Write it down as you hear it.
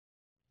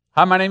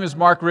Hi, my name is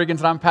Mark Riggins,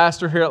 and I'm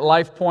pastor here at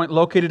Life Point,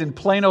 located in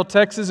Plano,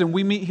 Texas, and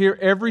we meet here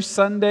every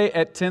Sunday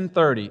at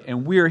 10:30,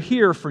 and we are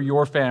here for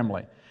your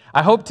family.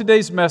 I hope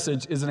today's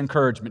message is an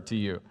encouragement to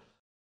you.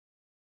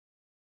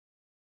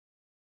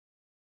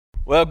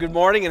 Well, good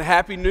morning and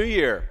Happy New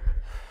Year.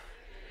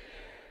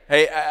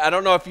 Hey, I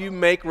don't know if you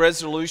make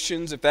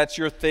resolutions, if that's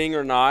your thing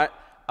or not,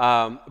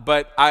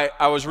 but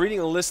I was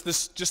reading a list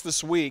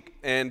this week,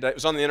 and it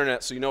was on the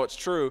internet, so you know it's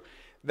true,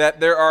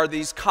 that there are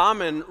these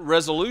common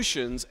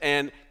resolutions,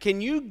 and can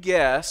you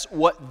guess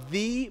what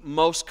the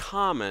most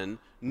common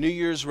New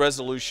Year's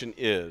resolution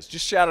is?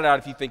 Just shout it out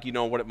if you think you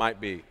know what it might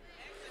be.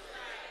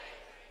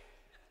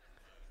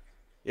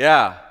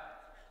 Yeah,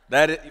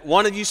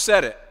 one of you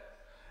said it.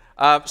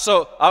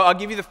 So I'll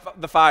give you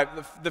the five.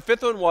 The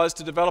fifth one was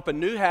to develop a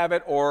new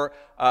habit or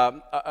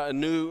a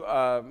new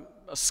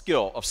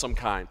skill of some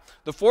kind.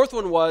 The fourth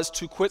one was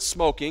to quit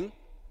smoking.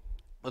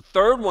 The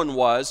third one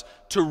was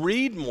to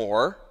read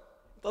more.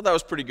 I thought that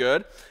was pretty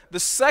good. The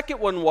second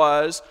one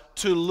was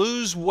to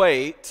lose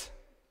weight.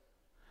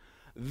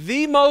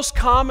 The most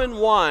common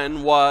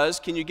one was,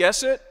 can you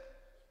guess it?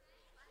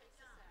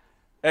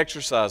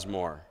 Exercise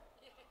more.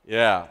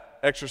 Yeah,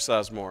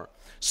 exercise more.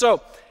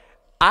 So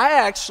I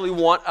actually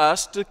want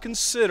us to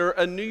consider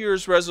a New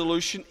Year's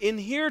resolution in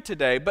here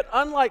today, but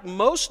unlike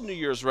most New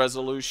Year's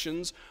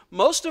resolutions,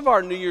 most of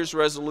our New Year's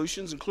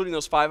resolutions, including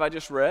those 5 I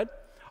just read,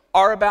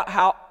 are about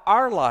how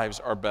our lives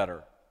are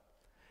better.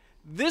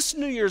 This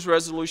New Year's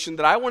resolution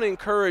that I want to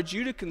encourage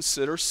you to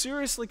consider,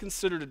 seriously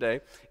consider today,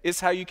 is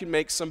how you can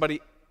make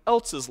somebody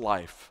else's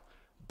life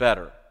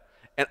better.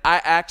 And I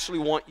actually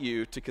want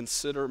you to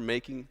consider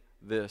making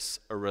this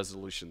a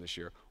resolution this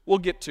year. We'll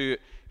get to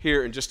it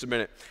here in just a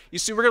minute. You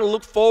see, we're going to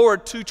look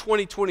forward to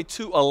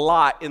 2022 a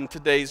lot in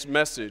today's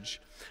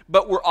message,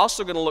 but we're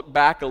also going to look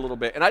back a little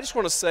bit. And I just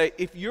want to say,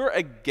 if you're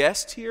a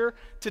guest here,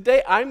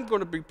 today I'm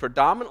going to be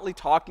predominantly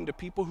talking to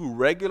people who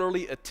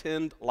regularly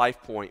attend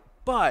Life Point.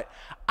 But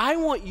I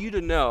want you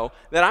to know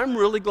that I'm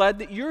really glad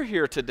that you're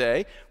here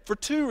today for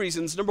 2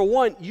 reasons. Number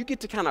one, you get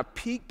to kind of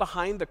peek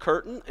behind the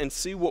curtain and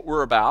see what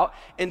we're about.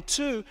 And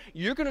 2,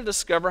 you're going to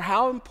discover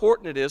how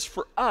important it is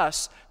for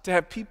us to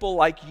have people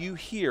like you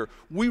here.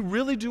 We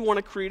really do want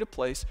to create a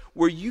place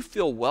where you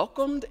feel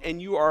welcomed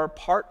and you are a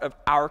part of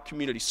our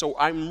community. So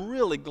I'm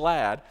really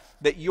glad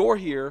that you're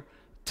here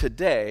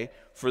today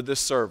for this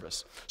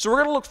service. So we're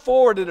going to look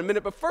forward in a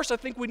minute, but first I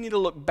think we need to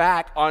look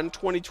back on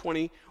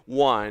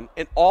 2021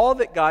 and all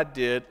that God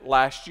did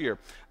last year.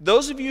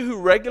 Those of you who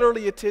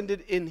regularly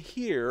attended in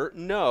here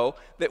know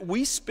that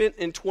we spent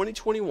in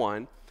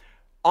 2021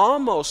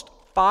 almost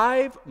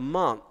 5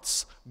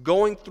 months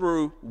going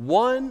through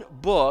one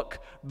book,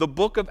 the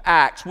book of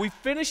Acts. We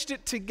finished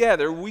it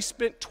together. We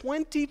spent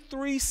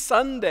 23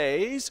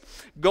 Sundays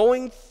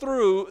going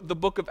through the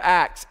book of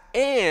Acts.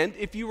 And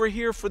if you were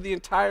here for the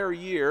entire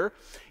year,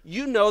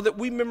 you know that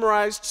we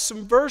memorized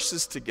some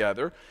verses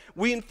together.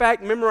 We, in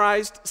fact,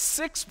 memorized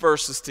 6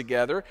 verses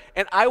together,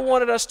 and I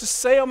wanted us to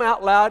say them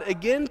out loud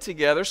again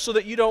together so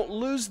that you don't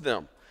lose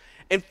them.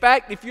 In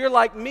fact, if you're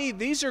like me,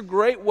 these are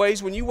great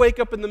ways when you wake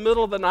up in the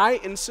middle of the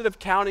night, instead of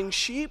counting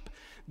sheep,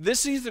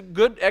 this is a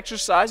good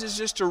exercise is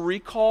just to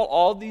recall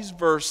all these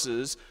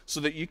verses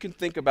so that you can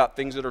think about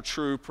things that are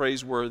true,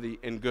 praiseworthy,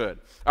 and good.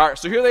 All right,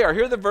 so here they are.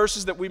 Here are the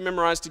verses that we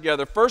memorized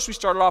together. First, we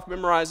started off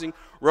memorizing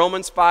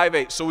Romans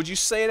 5:8. So would you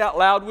say it out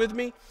loud with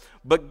me?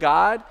 But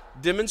God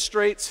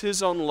demonstrates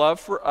His own love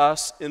for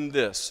us in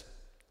this: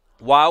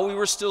 while we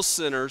were still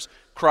sinners,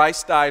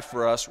 Christ died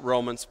for us,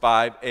 Romans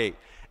 5:8.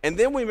 And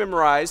then we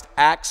memorized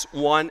Acts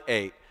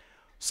 1:8.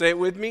 Say it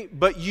with me.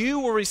 But you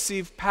will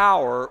receive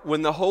power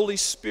when the Holy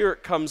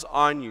Spirit comes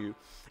on you,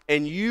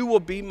 and you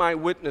will be my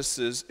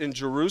witnesses in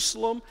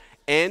Jerusalem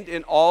and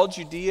in all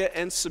Judea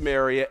and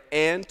Samaria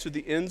and to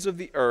the ends of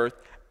the earth,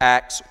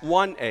 Acts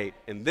 1:8.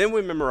 And then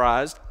we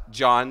memorized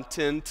John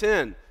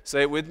 10:10.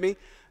 Say it with me.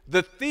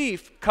 The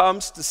thief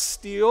comes to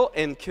steal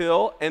and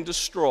kill and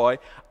destroy.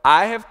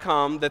 I have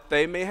come that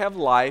they may have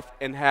life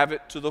and have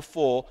it to the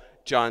full,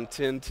 John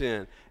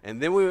 10:10.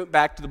 And then we went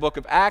back to the book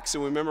of Acts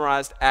and we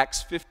memorized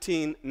Acts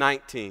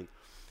 15:19.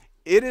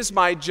 It is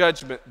my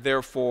judgment,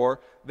 therefore,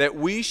 that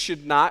we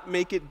should not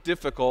make it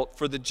difficult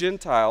for the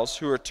Gentiles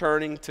who are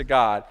turning to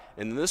God.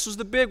 And this was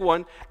the big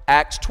one,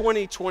 Acts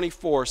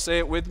 20:24. Say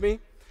it with me.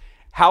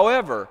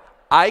 However,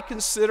 I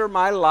consider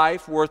my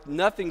life worth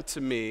nothing to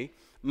me.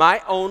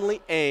 My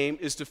only aim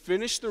is to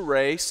finish the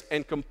race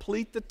and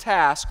complete the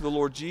task the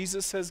Lord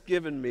Jesus has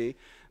given me,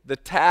 the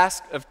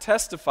task of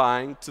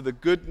testifying to the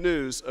good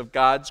news of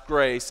God's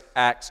grace,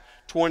 Acts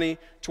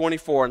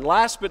 20:24. And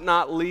last but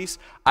not least,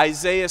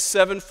 Isaiah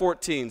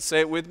 7:14. Say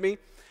it with me.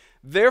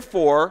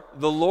 Therefore,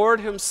 the Lord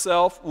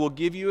Himself will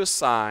give you a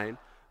sign.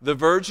 The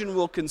virgin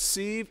will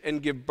conceive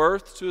and give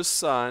birth to a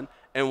son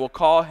and will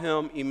call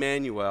him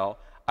Emmanuel,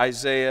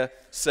 Isaiah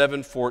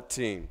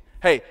 7:14.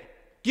 Hey,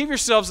 give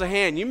yourselves a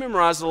hand. You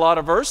memorized a lot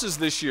of verses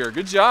this year.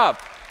 Good job.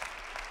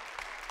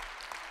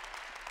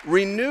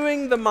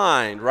 renewing the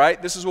mind,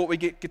 right? This is what we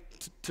get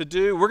to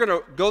do. We're going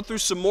to go through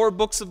some more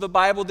books of the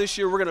Bible this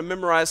year. We're going to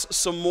memorize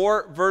some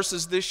more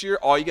verses this year.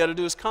 All you got to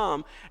do is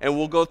come, and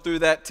we'll go through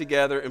that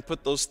together and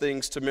put those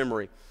things to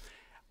memory.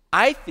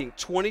 I think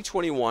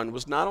 2021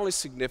 was not only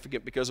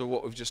significant because of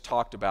what we've just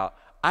talked about,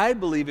 I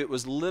believe it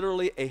was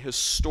literally a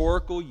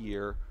historical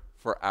year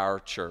for our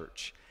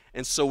church.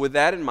 And so with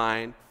that in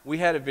mind, we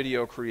had a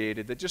video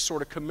created that just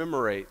sort of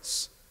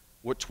commemorates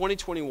what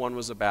 2021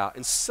 was about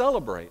and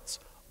celebrates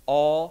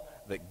all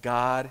that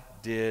God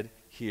did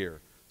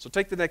here. So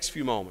take the next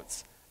few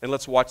moments and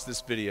let's watch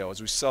this video as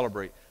we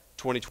celebrate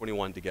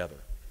 2021 together.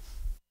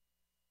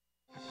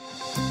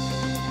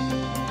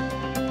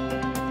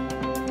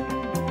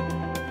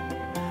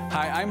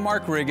 Hi, I'm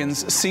Mark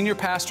Riggins, Senior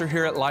Pastor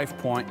here at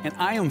LifePoint, and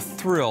I am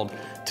thrilled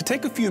to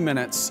take a few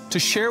minutes to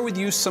share with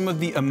you some of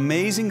the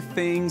amazing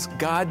things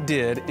God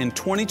did in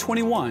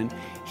 2021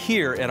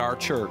 here at our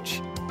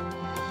church.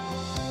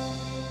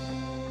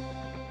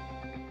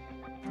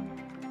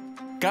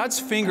 God's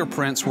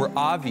fingerprints were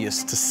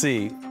obvious to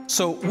see,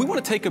 so we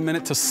want to take a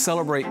minute to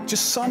celebrate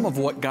just some of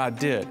what God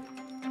did.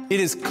 It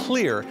is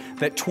clear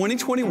that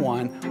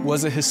 2021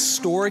 was a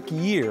historic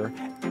year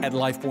at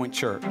LifePoint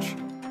Church.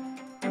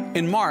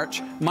 In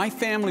March, my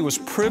family was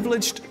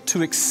privileged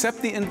to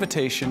accept the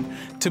invitation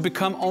to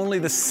become only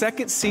the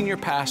second senior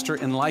pastor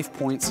in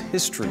LifePoint's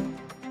history.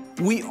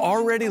 We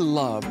already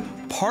love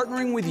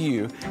partnering with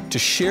you to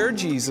share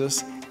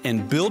Jesus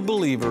and build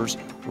believers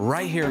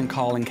right here in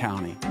Collin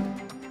County.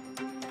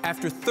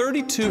 After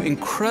 32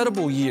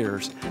 incredible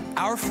years,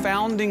 our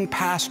founding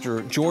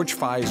pastor, George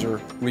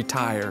Pfizer,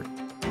 retired,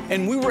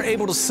 and we were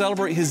able to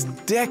celebrate his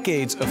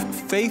decades of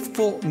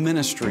faithful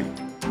ministry.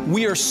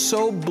 We are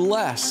so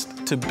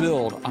blessed to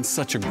build on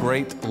such a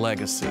great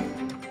legacy.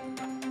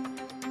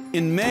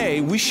 In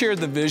May, we shared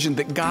the vision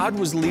that God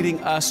was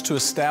leading us to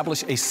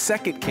establish a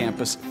second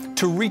campus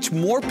to reach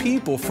more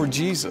people for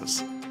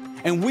Jesus.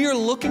 And we are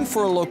looking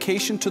for a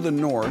location to the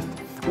north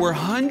where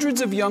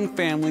hundreds of young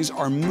families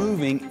are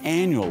moving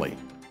annually.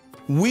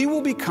 We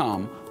will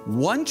become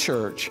one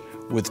church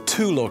with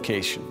 2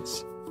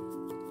 locations.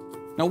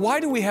 Now, why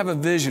do we have a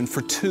vision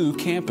for 2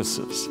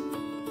 campuses?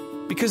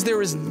 Because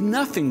there is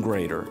nothing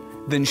greater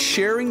than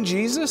sharing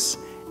Jesus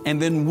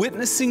and then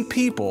witnessing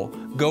people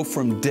go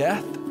from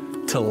death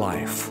to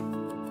life.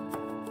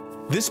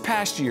 This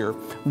past year,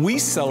 we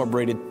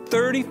celebrated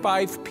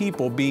 35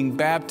 people being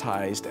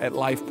baptized at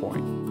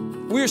LifePoint.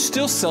 We are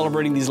still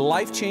celebrating these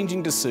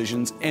life-changing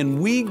decisions, and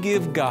we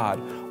give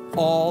God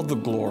all the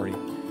glory.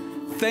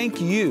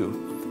 Thank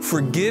you for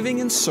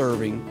giving and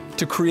serving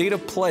to create a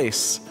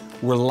place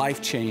where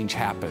life change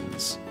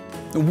happens.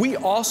 We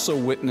also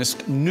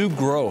witnessed new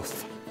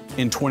growth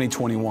in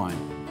 2021.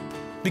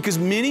 Because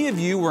many of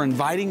you were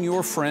inviting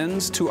your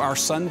friends to our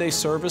Sunday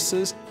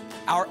services,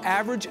 our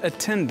average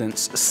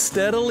attendance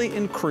steadily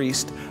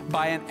increased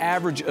by an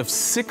average of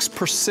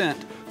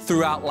 6%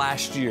 throughout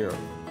last year.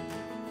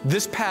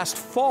 This past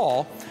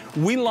fall,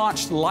 we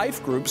launched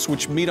life groups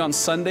which meet on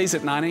Sundays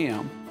at 9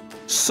 a.m.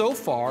 So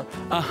far,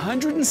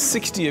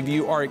 160 of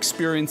you are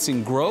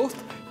experiencing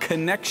growth,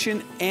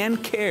 connection,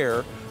 and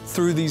care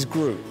through these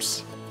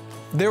groups.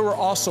 There were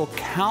also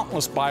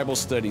countless Bible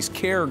studies,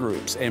 care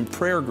groups, and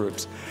prayer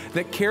groups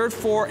that cared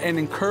for and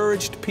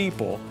encouraged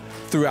people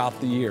throughout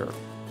the year.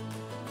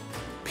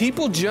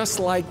 People just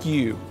like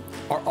you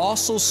are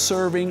also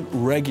serving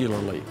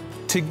regularly.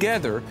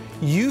 Together,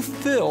 you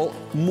fill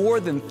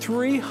more than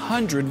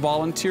 300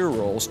 volunteer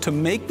roles to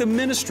make the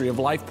ministry of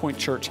LifePoint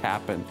Church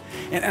happen.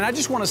 And I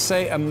just want to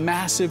say a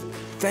massive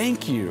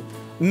thank you.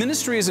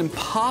 Ministry is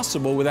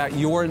impossible without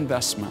your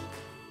investment.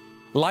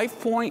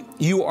 LifePoint,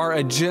 you are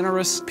a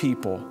generous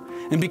people.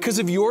 And because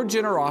of your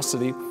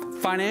generosity,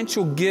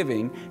 financial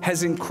giving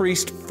has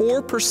increased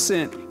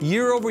 4%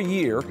 year over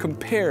year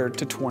compared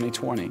to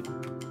 2020.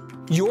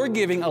 Your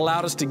giving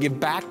allowed us to give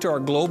back to our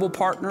global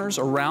partners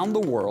around the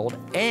world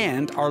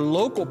and our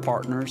local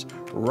partners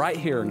right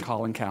here in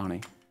Collin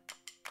County.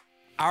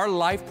 Our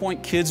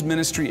LifePoint Kids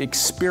Ministry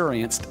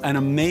experienced an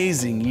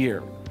amazing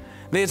year.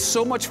 They had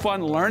so much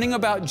fun learning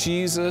about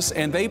Jesus,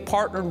 and they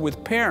partnered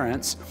with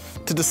parents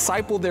to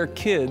disciple their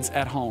kids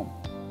at home.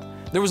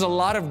 There was a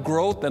lot of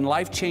growth and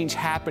life change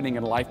happening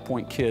in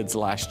LifePoint Kids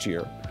last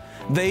year.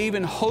 They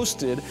even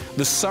hosted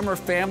the Summer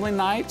Family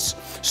Nights,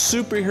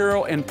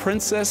 Superhero and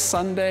Princess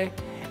Sunday,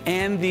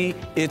 and the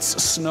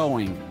It's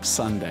Snowing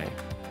Sunday.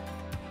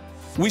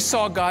 We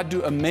saw God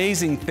do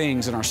amazing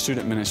things in our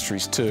student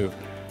ministries too.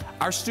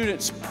 Our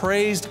students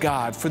praised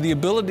God for the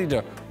ability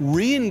to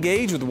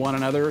re-engage with one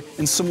another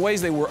in some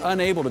ways they were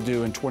unable to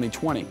do in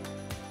 2020.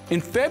 In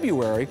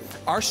February,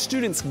 our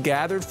students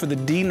gathered for the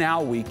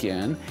D-Now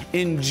weekend.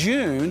 In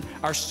June,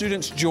 our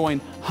students joined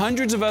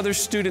hundreds of other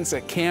students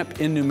at camp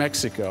in New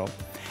Mexico.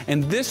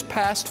 And this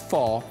past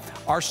fall,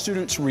 our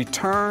students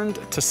returned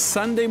to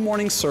Sunday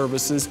morning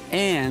services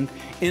and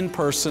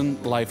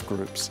in-person life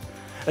groups.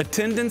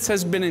 Attendance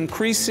has been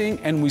increasing,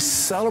 and we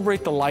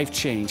celebrate the life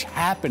change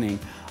happening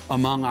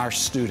among our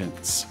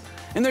students.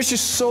 And there's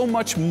just so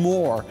much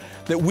more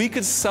that we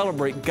could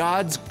celebrate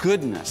God's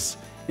goodness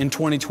in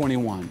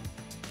 2021.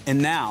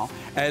 And now,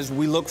 as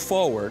we look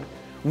forward,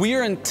 we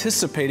are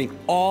anticipating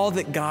all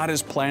that God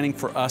is planning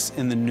for us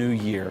in the new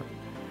year.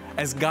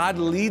 As God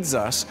leads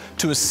us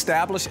to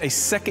establish a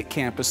second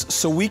campus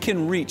so we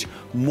can reach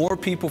more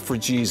people for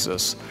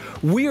Jesus,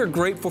 we are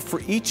grateful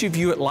for each of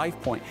you at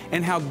LifePoint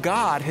and how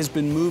God has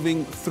been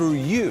moving through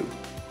you.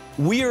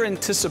 We are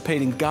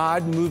anticipating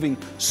God moving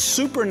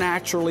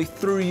supernaturally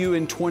through you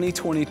in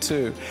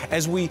 2022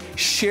 as we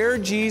share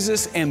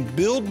Jesus and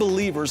build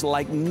believers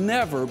like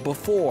never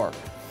before.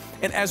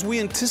 And as we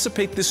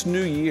anticipate this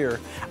new year,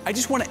 I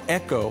just want to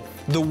echo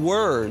the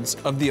words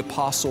of the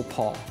Apostle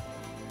Paul.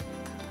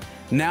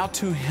 Now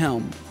to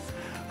Him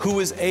who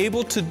is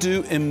able to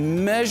do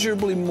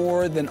immeasurably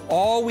more than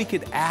all we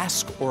could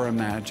ask or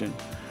imagine,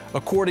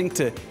 according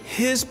to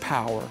His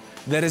power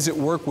that is at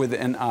work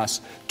within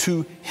us,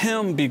 to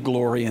Him be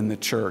glory in the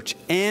church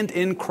and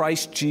in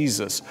Christ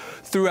Jesus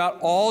throughout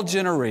all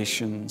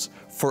generations,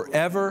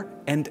 forever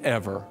and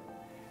ever.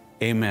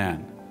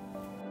 Amen.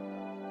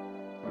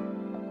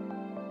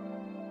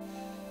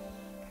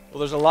 Well,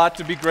 there's a lot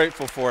to be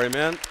grateful for,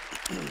 amen?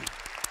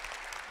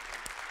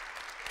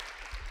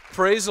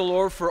 Praise the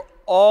Lord for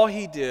all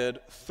He did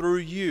through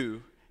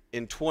you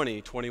in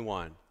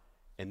 2021.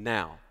 And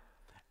now,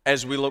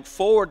 as we look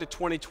forward to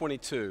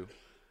 2022,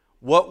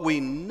 what we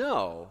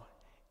know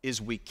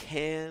is we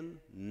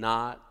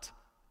cannot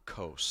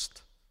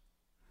coast.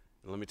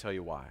 And let me tell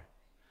you why.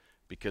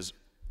 Because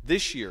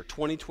this year,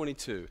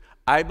 2022,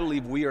 I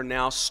believe we are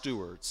now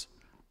stewards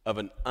of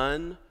an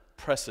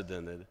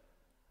unprecedented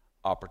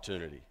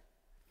opportunity.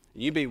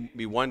 You may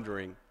be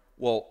wondering,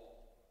 well,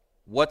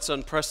 what's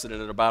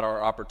unprecedented about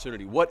our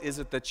opportunity? What is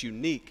it that's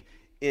unique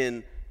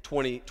in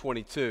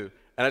 2022?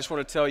 And I just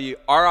want to tell you,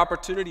 our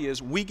opportunity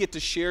is we get to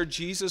share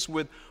Jesus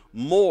with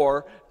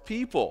more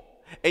people.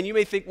 And you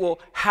may think, well,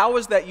 how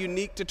is that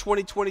unique to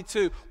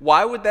 2022?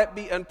 Why would that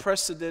be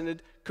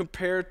unprecedented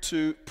compared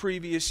to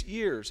previous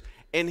years?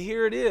 And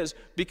here it is,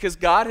 because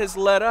God has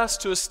led us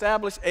to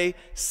establish a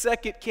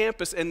second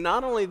campus. And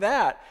not only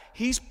that,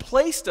 He's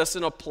placed us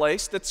in a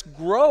place that's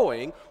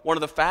growing, one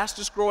of the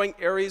fastest growing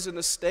areas in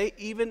the state,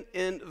 even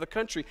in the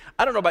country.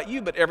 I don't know about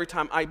you, but every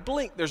time I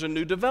blink, there's a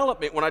new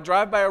development. When I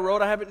drive by a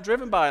road I haven't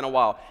driven by in a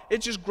while,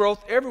 it's just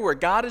growth everywhere.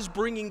 God is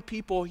bringing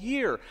people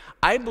here.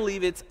 I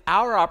believe it's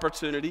our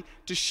opportunity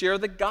to share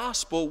the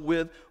gospel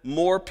with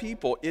more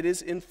people. It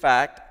is, in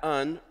fact,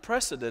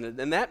 unprecedented.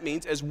 And that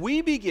means as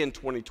we begin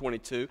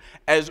 2022,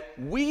 as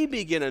we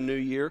begin a new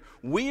year,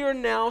 we are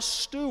now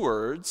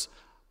stewards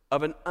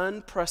of an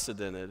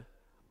unprecedented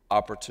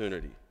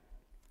opportunity.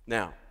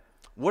 Now,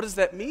 what does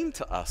that mean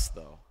to us,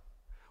 though?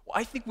 Well,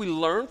 I think we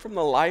learn from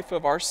the life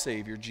of our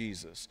Savior,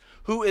 Jesus,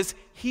 who, as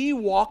He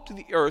walked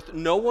the earth,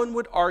 no one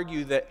would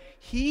argue that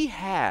He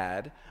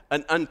had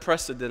an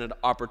unprecedented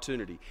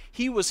opportunity.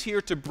 He was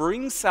here to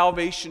bring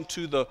salvation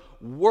to the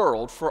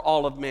world for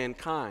all of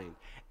mankind.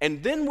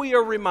 And then we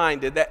are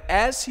reminded that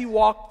as He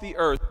walked the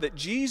earth, that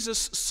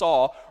Jesus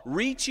saw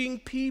reaching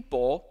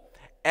people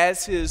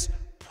as His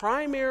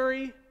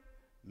primary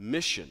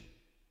mission.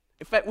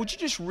 In fact, would you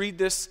just read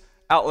this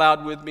out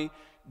loud with me?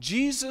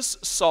 Jesus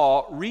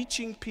saw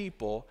reaching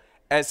people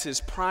as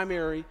His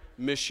primary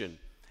mission.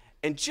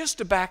 And just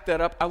to back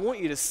that up, I want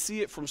you to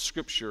see it from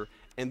Scripture,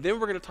 and then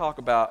we're going to talk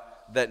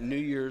about that New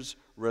Year's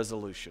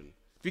resolution.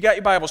 If you got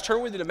your Bibles,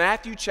 turn with me to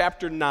Matthew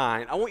chapter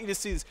 9. I want you to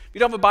see this. If you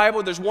don't have a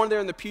Bible, there's one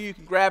there in the pew. You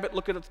can grab it,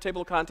 look at the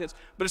table of contents.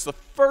 But it's the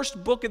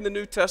first book in the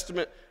New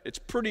Testament. It's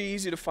pretty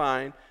easy to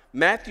find.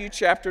 Matthew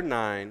chapter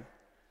 9,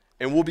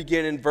 and we'll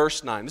begin in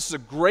verse 9. This is a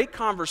great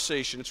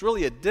conversation. It's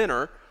really a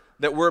dinner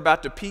that we're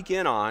about to peek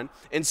in on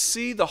and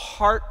see the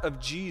heart of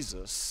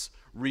Jesus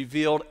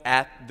revealed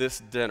at this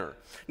dinner.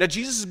 Now,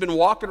 Jesus has been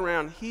walking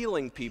around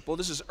healing people.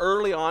 This is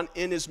early on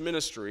in His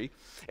ministry.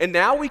 And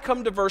now we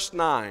come to verse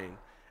 9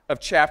 of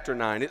chapter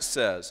 9. It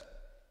says,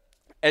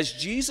 as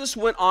Jesus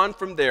went on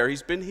from there,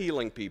 He's been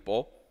healing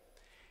people,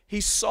 He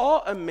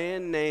saw a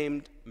man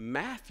named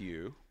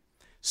Matthew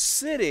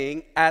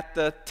sitting at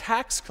the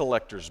tax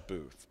collector's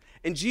booth.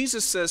 And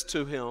Jesus says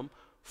to him,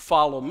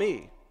 follow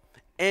me.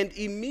 And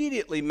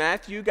immediately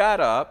Matthew got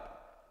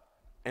up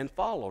and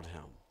followed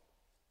Him.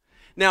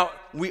 Now,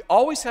 we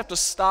always have to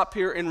stop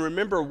here and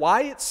remember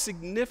why it's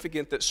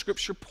significant that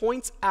Scripture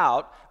points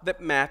out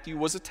that Matthew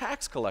was a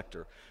tax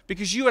collector.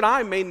 Because you and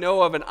I may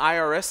know of an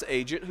IRS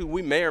agent who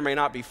we may or may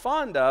not be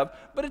fond of,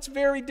 but it's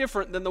very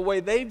different than the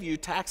way they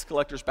viewed tax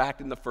collectors back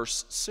in the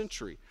first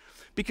century.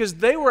 Because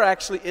they were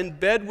actually in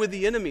bed with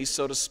the enemy,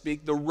 so to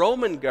speak, the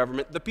Roman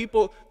government,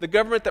 the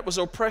government that was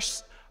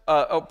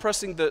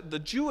oppressing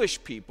the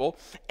Jewish people,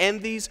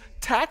 and these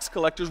tax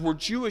collectors were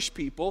Jewish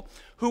people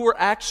who were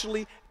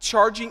actually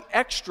charging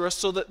extra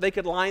so that they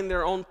could line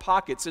their own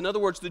pockets. In other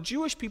words, the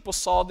Jewish people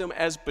saw them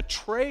as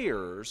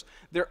betrayers,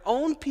 their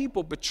own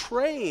people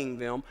betraying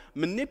them,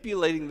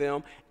 manipulating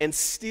them, and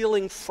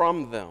stealing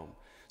from them.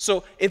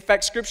 So, in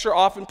fact, Scripture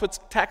often puts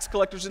tax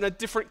collectors in a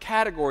different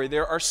category.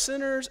 There are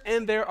sinners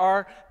and there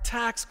are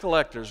tax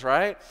collectors,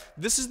 right?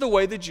 This is the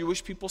way the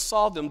Jewish people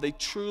saw them. They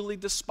truly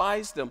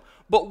despised them.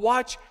 But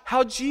watch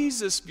how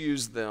Jesus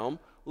views them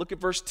Look at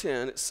verse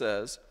 10. It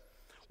says,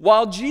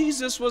 while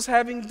Jesus was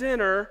having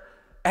dinner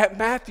at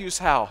Matthew's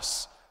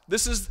house.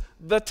 This is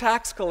the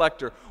tax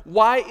collector.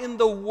 Why in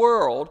the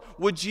world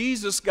would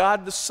Jesus,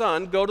 God the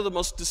Son, go to the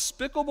most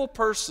despicable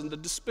person, the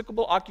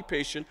despicable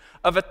occupation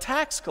of a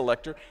tax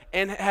collector,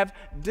 and have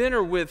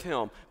dinner with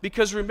him?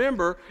 Because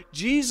remember,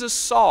 Jesus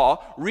saw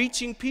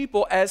reaching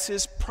people as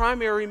his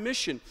primary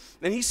mission.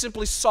 And he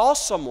simply saw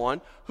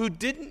someone who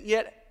didn't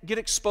yet get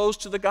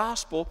exposed to the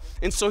gospel,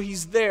 and so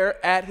he's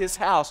there at his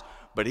house.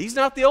 But he's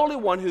not the only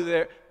one who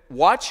there.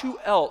 Watch who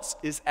else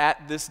is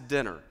at this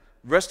dinner.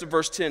 Rest of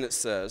verse 10, it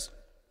says,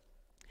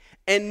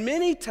 and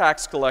many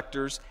tax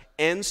collectors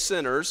and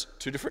sinners,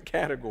 two different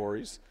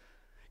categories,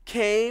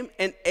 came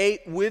and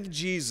ate with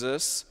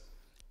Jesus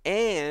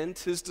and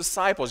his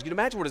disciples. You can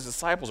imagine what his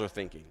disciples are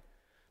thinking,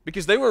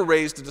 because they were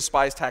raised to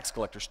despise tax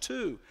collectors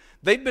too.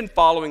 They've been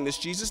following this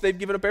Jesus. They've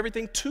given up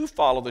everything to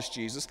follow this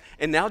Jesus,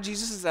 and now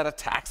Jesus is at a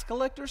tax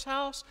collector's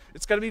house?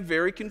 It's got to be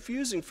very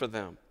confusing for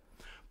them.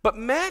 But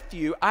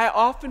Matthew, I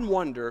often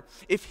wonder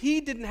if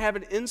he didn't have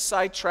an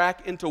inside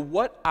track into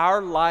what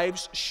our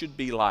lives should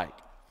be like.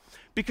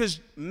 Because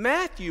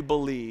Matthew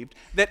believed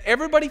that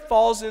everybody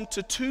falls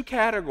into two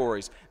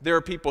categories. There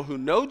are people who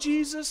know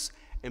Jesus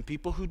and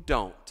people who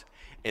don't.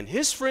 And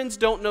his friends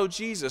don't know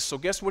Jesus, so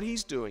guess what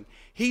he's doing?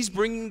 He's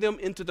bringing them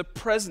into the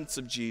presence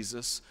of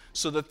Jesus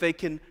so that they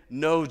can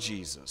know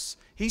Jesus.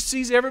 He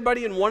sees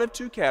everybody in one of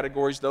two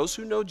categories, those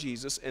who know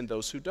Jesus and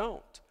those who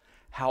don't.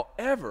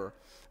 However,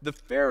 the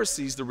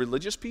Pharisees, the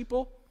religious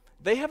people,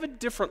 they have a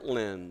different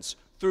lens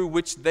through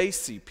which they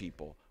see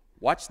people.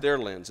 Watch their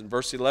lens. In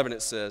verse 11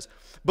 it says,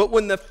 but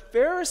when the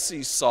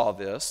Pharisees saw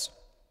this,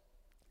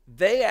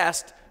 they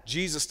asked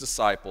Jesus'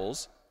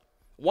 disciples,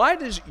 why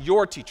does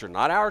your teacher,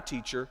 not our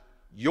teacher,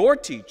 your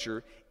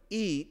teacher,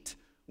 eat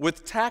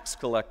with tax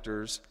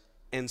collectors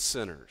and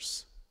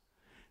sinners?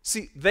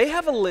 See, they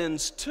have a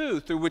lens too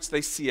through which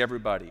they see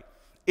everybody.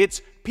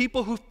 It's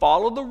people who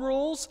follow the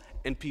rules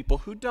and people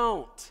who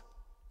don't.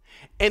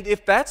 And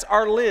if that's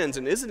our lens,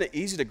 and isn't it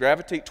easy to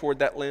gravitate toward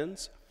that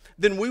lens,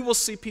 then we will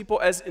see people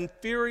as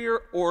inferior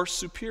or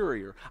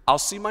superior. I'll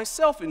see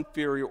myself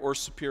inferior or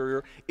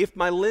superior if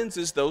my lens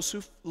is those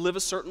who live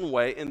a certain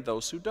way and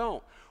those who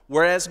don't.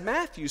 Whereas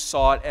Matthew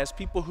saw it as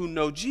people who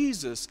know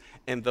Jesus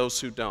and those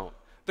who don't.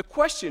 The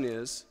question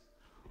is,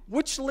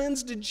 which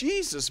lens did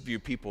Jesus view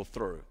people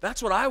through?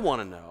 That's what I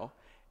want to know.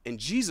 And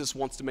Jesus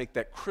wants to make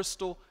that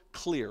crystal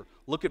clear.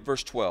 Look at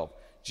verse 12.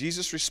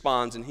 Jesus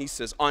responds and he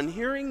says, on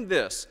hearing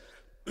this,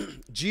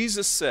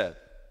 Jesus said,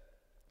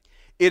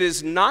 it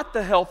is not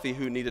the healthy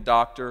who need a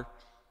doctor,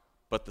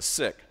 but the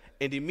sick.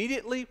 And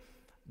immediately,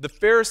 the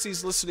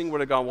Pharisees listening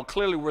would have gone, well,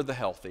 clearly we're the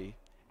healthy,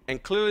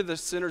 and clearly the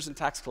sinners and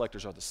tax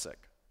collectors are the sick.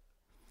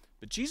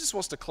 But Jesus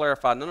wants to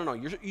clarify, no,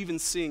 you're even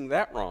seeing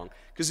that wrong.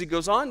 Because he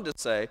goes on to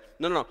say,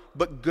 no,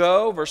 but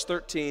go, verse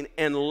 13,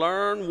 and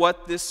learn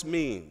what this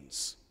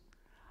means.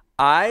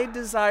 I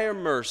desire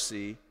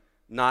mercy,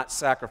 not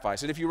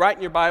sacrifice. And if you write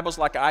in your Bibles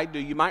like I do,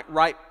 you might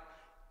write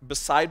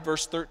beside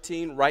verse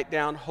 13, write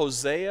down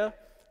Hosea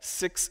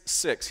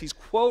 6:6. He's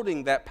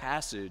quoting that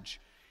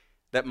passage,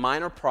 that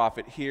minor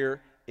prophet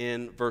here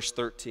in verse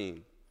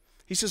 13.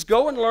 He says,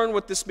 go and learn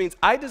what this means.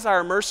 I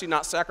desire mercy,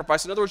 not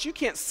sacrifice. In other words, you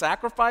can't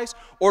sacrifice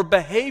or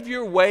behave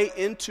your way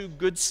into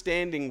good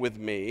standing with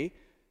me.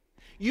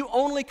 You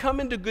only come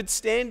into good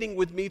standing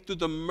with me through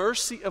the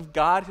mercy of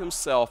God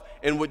himself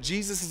and what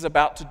Jesus is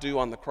about to do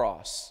on the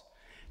cross.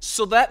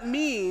 So that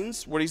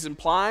means, what he's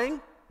implying,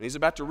 and he's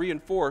about to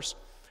reinforce,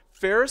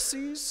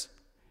 Pharisees,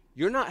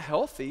 you're not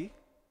healthy.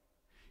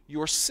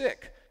 You're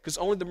sick, because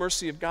only the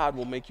mercy of God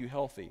will make you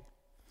healthy.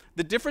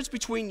 The difference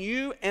between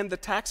you and the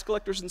tax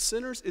collectors and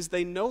sinners is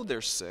they know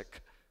they're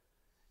sick,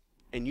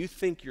 and you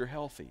think you're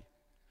healthy.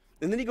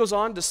 And then he goes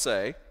on to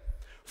say,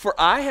 for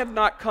I have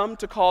not come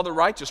to call the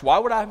righteous. Why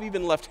would I have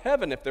even left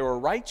heaven if there were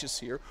righteous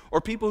here,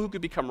 or people who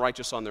could become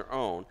righteous on their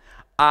own?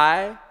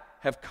 I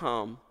have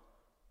come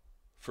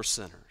for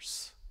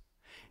sinners.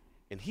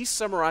 And he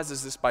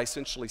summarizes this by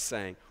essentially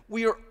saying,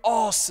 we are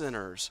all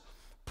sinners,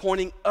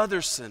 pointing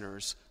other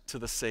sinners to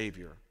the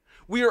Savior.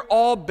 We are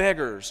all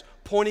beggars,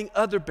 pointing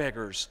other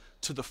beggars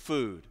to the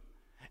food.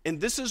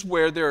 And this is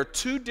where there are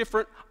two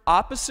different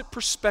opposite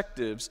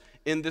perspectives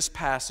in this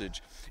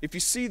passage. If you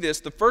see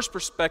this, the first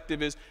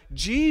perspective is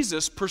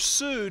Jesus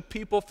pursued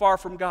people far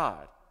from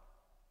God.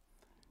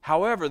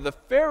 However, the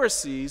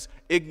Pharisees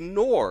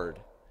ignored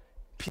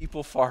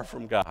people far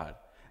from God.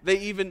 They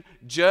even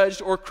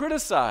judged or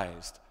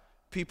criticized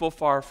people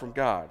far from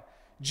God.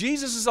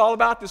 Jesus is all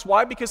about this.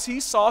 Why? Because he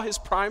saw his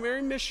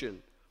primary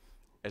mission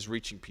as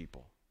reaching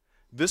people.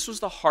 This was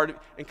the heart of,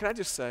 and can I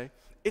just say,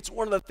 it's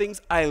one of the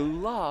things I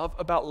love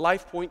about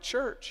Life Point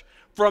Church.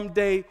 From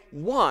day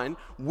one,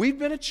 we've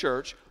been a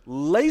church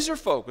laser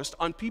focused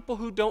on people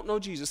who don't know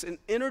Jesus and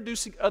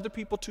introducing other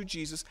people to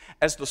Jesus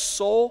as the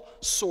sole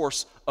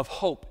source of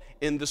hope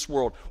in this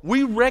world.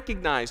 We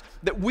recognize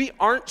that we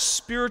aren't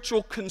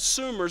spiritual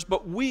consumers,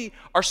 but we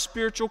are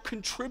spiritual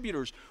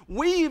contributors.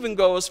 We even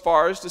go as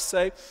far as to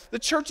say the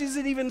church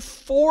isn't even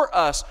for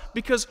us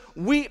because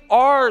we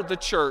are the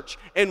church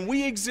and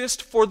we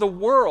exist for the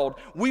world.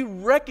 We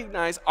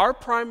recognize our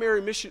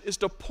primary mission is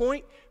to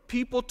point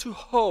people to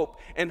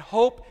hope, and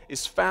hope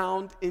is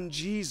found in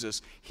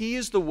Jesus. He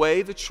is the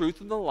way, the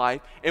truth, and the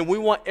life, and we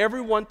want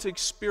everyone to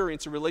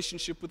experience a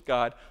relationship with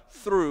God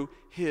through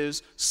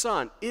His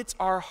Son. It's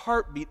our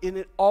heartbeat, and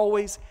it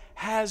always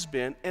has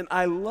been, and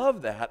I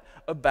love that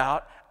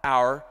about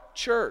our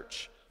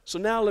church. So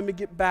now let me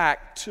get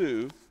back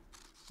to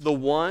the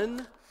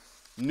one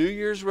New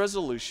Year's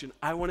resolution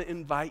I want to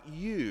invite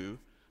you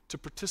to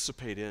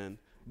participate in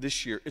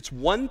this year. It's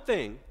one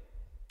thing.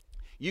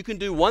 You can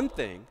do one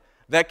thing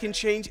that can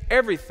change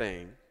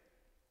everything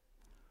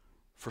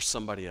for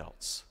somebody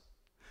else.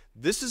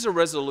 This is a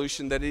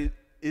resolution that it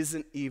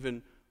isn't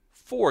even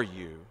for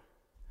you.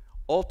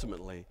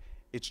 Ultimately,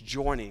 it's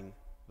joining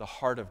the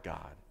heart of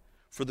God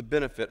for the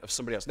benefit of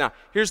somebody else. Now,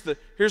 here's the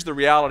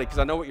reality, because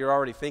I know what you're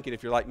already thinking.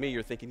 If you're like me,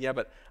 you're thinking, yeah,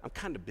 but I'm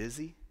kind of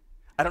busy.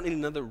 I don't need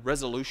another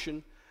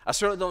resolution. I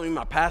certainly don't need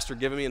my pastor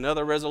giving me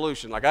another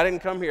resolution. Like, I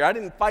didn't come here. I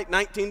didn't fight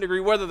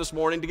 19-degree weather this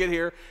morning to get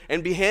here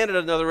and be handed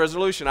another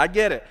resolution. I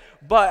get it.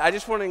 But I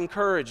just want to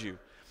encourage you.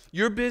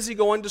 You're busy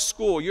going to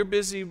school. You're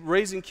busy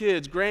raising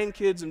kids,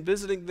 grandkids, and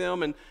visiting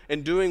them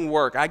and doing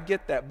work. I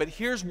get that. But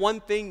here's one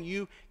thing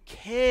you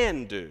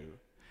can do,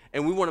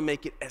 and we want to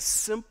make it as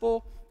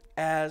simple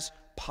as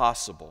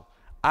possible.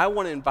 I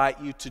want to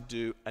invite you to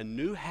do a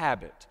new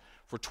habit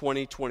for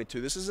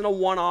 2022. This isn't a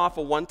one-off,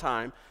 a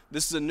one-time.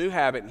 This is a new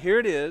habit. And here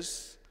it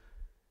is.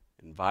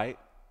 Invite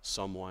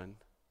someone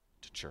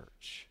to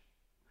church.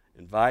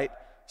 Invite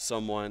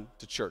someone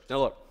to church. Now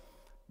look,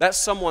 that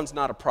someone's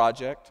not a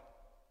project,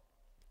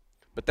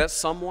 but that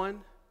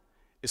someone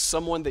is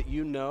someone that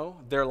you know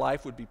their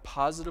life would be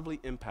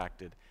positively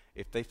impacted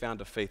if they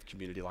found a faith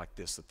community like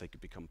this that they could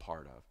become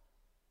part of.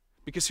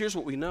 Because here's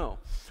what we know.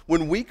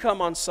 When we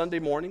come on Sunday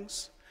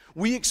mornings,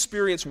 we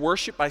experience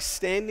worship by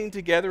standing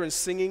together and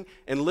singing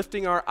and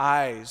lifting our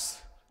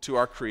eyes to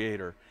our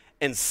Creator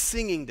and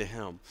singing to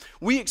Him.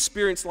 We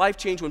experience life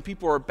change when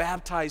people are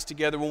baptized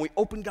together, when we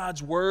open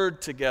God's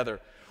Word together.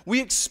 We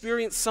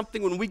experience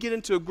something when we get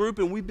into a group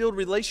and we build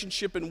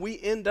relationship and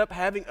we end up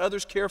having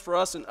others care for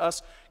us and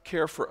us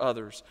care for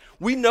others.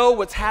 We know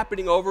what's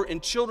happening over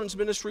in children's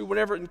ministry,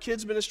 whenever in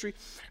kids' ministry.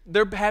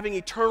 They're having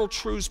eternal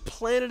truths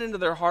planted into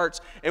their hearts,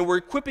 and we're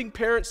equipping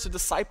parents to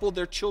disciple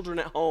their children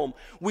at home.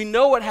 We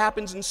know what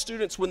happens in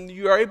students when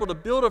you are able to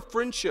build a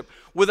friendship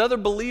with other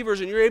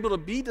believers and you're able to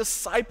be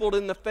discipled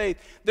in the faith.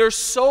 There's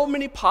so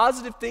many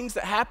positive things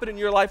that happen in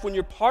your life when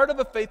you're part of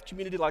a faith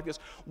community like this.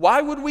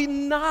 Why would we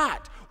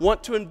not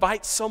want to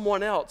invite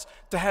someone else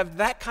to have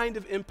that kind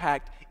of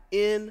impact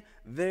in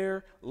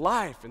their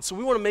life? And so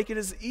we want to make it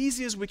as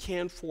easy as we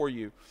can for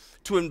you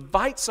to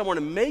invite someone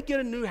and make it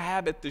a new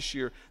habit this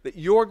year that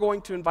you're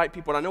going to invite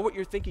people. And I know what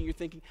you're thinking. You're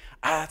thinking,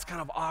 it's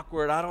kind of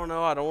awkward. I don't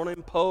know. I don't want to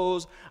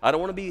impose. I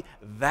don't want to be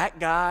that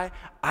guy.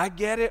 I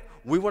get it.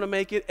 We want to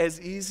make it as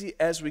easy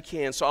as we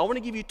can. So I want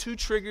to give you 2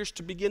 triggers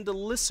to begin to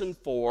listen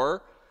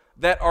for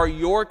that are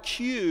your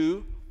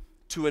cue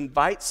to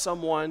invite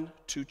someone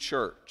to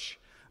church.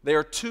 They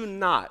are 2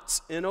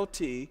 knots,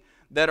 N-O-T,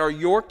 that are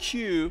your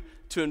cue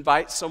to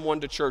invite someone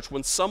to church.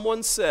 When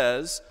someone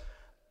says,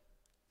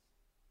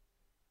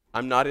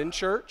 I'm not in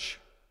church,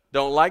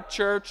 don't like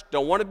church,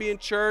 don't want to be in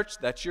church,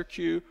 that's your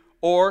cue.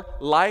 Or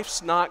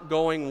life's not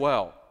going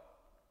well.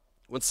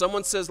 When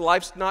someone says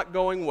life's not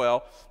going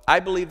well, I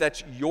believe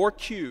that's your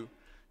cue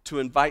to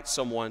invite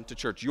someone to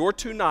church. Your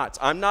 2 knots,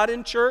 I'm not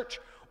in church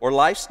or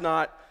life's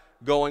not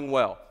going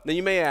well. Now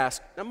you may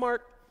ask, now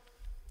Mark,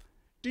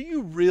 do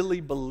you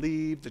really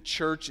believe the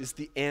church is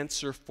the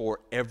answer for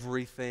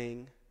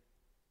everything?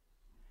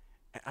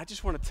 I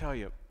just want to tell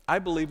you, I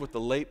believe what the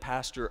late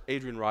pastor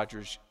Adrian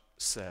Rogers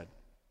said.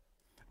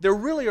 There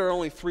really are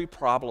only 3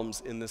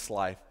 problems in this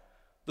life,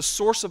 the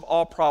source of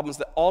all problems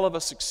that all of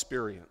us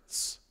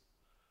experience.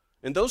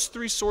 And those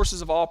 3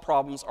 sources of all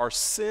problems are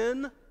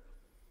sin,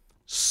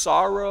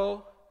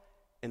 sorrow,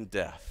 and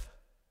death.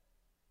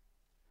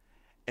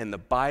 And the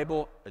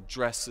Bible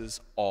addresses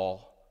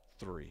all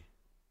 3.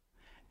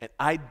 And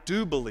I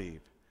do believe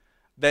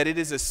that it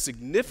is a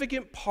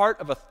significant part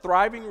of a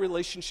thriving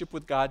relationship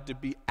with God to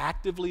be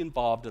actively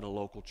involved in a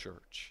local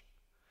church.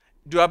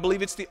 Do I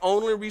believe it's the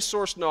only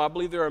resource? No, I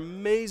believe there are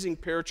amazing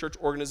parachurch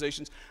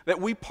organizations that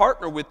we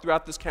partner with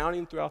throughout this county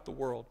and throughout the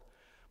world.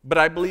 But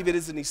I believe it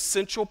is an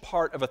essential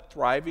part of a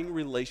thriving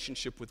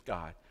relationship with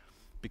God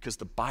because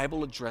the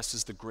Bible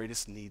addresses the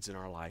greatest needs in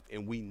our life,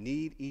 and we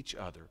need each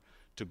other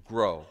to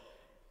grow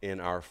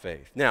in our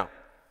faith. Now,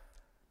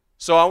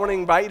 so I want to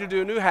invite you to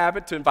do a new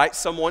habit, to invite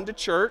someone to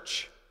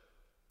church.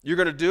 You're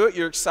going to do it.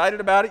 You're excited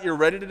about it. You're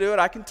ready to do it,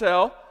 I can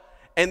tell.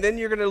 and then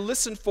you're going to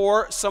listen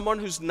for someone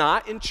who's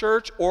not in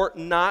church or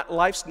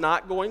life's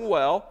not going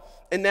well.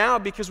 And now,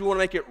 because we want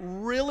to make it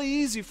really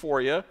easy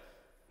for you,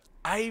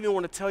 I even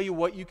want to tell you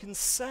what you can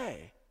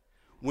say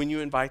when you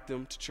invite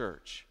them to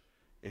church.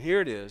 And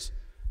here it is,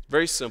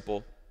 very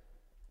simple.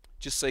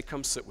 Just say,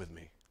 come sit with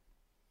me.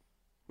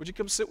 Would you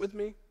come sit with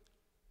me?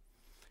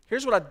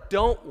 Here's what I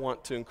don't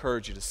want to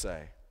encourage you to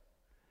say.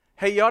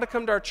 Hey, you ought to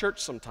come to our church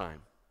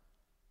sometime.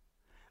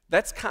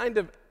 That's kind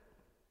of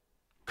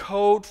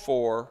code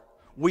for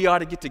we ought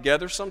to get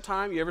together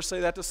sometime. You ever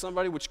say that to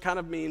somebody? Which kind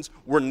of means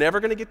we're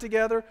never going to get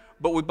together,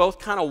 but we both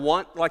kind of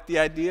want like the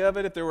idea of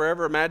it. If there were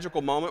ever a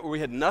magical moment where we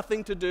had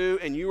nothing to do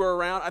and you were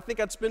around, I think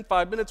I'd spend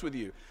 5 minutes with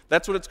you.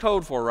 That's what it's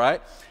code for,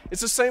 right?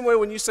 It's the same way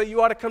when you say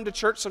you ought to come to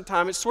church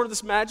sometime. It's sort of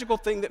this magical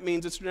thing that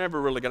means it's never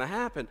really going to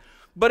happen.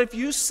 But if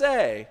you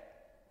say,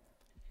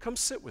 come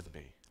sit with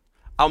me,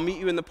 I'll meet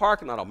you in the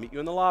parking lot, I'll meet you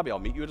in the lobby, I'll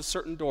meet you at a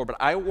certain door, but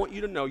I want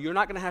you to know you're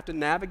not going to have to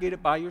navigate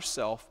it by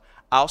yourself.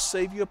 I'll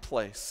save you a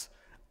place.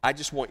 I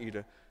just want you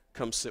to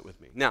come sit with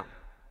me. Now,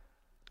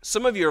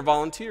 some of you are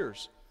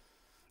volunteers,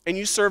 and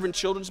you serve in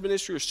children's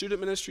ministry or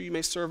student ministry. You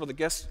may serve on the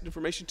guest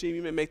information team.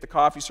 You may make the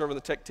coffee, serve on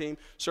the tech team,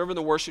 serve on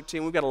the worship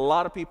team. We've got a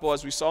lot of people,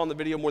 as we saw in the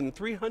video, more than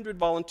 300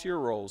 volunteer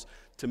roles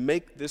to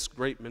make this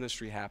great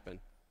ministry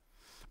happen.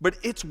 But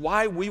it's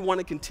why we want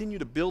to continue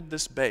to build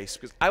this base,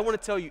 because I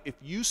want to tell you, if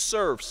you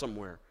serve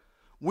somewhere,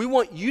 we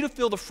want you to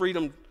feel the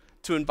freedom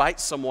to invite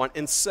someone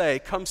and say,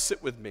 come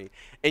sit with me.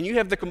 And you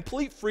have the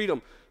complete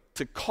freedom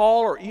to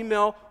call or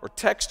email or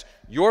text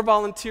your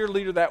volunteer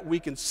leader that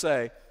week and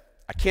say,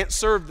 I can't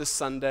serve this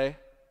Sunday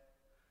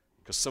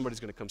because somebody's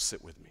going to come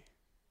sit with me.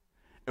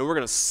 And we're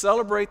going to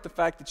celebrate the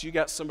fact that you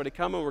got somebody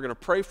coming. We're going to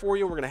pray for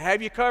you. We're going to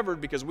have you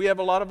covered because we have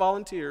a lot of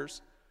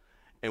volunteers.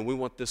 And we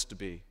want this to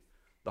be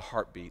the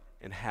heartbeat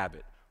and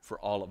habit for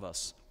all of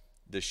us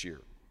this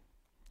year.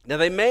 Now,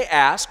 they may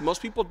ask,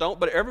 most people don't,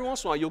 but every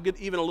once in a while you'll get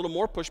even a little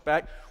more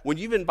pushback. When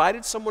you've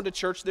invited someone to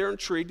church, they're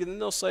intrigued, and then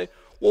they'll say,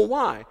 well,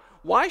 why?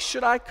 Why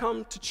should I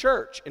come to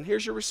church? And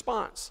here's your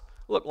response.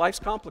 Look, life's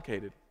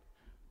complicated.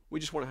 We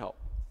just want to help.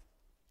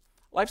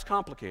 Life's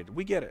complicated.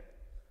 We get it.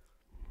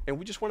 And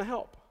we just want to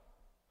help.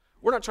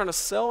 We're not trying to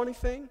sell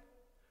anything.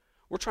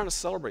 We're trying to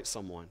celebrate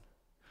someone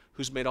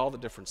who's made all the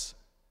difference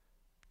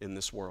in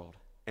this world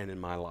and in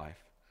my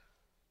life.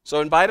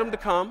 So invite them to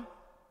come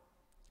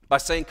by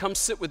saying, come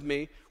sit with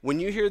me. When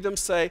you hear them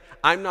say,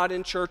 I'm not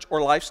in church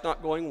or life's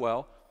not going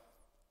well,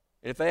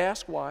 and if they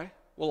ask why,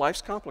 well,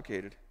 life's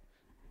complicated,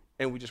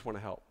 and we just want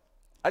to help.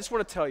 I just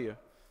want to tell you,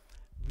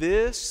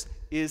 this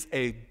is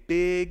a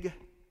big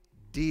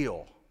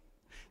deal.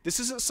 This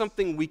isn't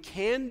something we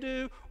can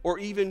do or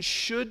even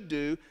should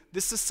do.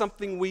 This is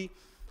something we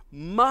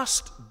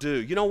must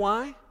do. You know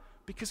why?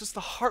 Because it's the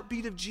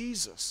heartbeat of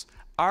Jesus,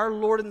 our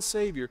Lord and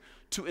Savior,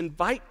 to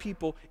invite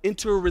people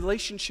into a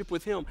relationship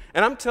with Him.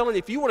 And I'm telling you,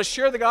 if you want to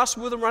share the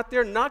gospel with them right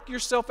there, knock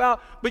yourself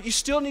out, but you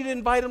still need to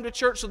invite them to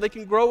church so they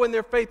can grow in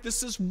their faith.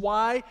 This is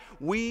why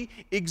we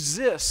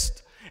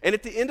exist. And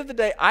at the end of the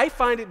day, I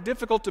find it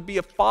difficult to be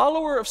a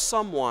follower of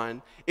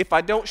someone if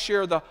I don't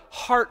share the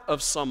heart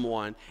of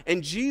someone.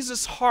 And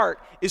Jesus' heart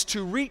is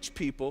to reach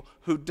people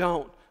who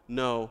don't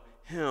know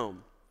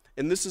Him.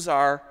 And this is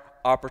our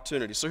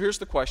opportunity. So here's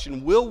the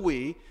question: will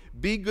we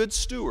be good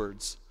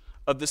stewards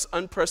of this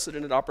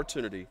unprecedented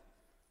opportunity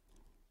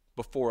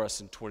before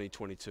us in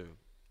 2022?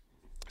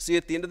 See,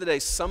 at the end of the day,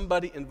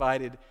 somebody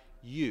invited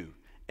you,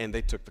 and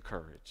they took the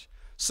courage.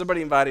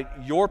 Somebody invited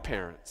your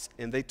parents,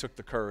 and they took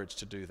the courage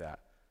to do that.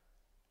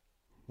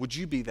 Would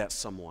you be that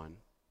someone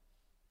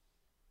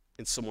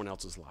in someone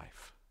else's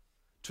life,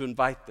 to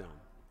invite them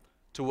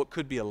to what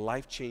could be a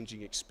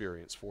life-changing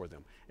experience for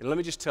them? And let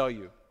me just tell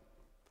you,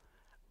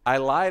 I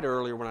lied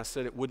earlier when I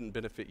said it wouldn't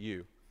benefit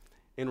you.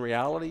 In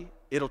reality,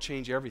 it'll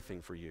change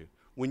everything for you.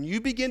 When you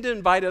begin to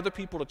invite other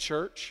people to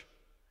church,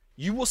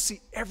 you will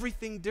see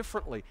everything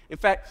differently. In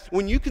fact,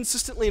 when you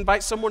consistently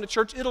invite someone to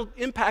church, it'll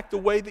impact the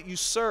way that you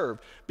serve.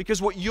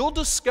 Because what you'll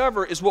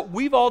discover is what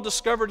we've all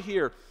discovered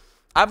here.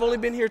 I've only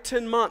been here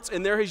 10 months,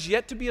 and there has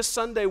yet to be a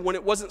Sunday when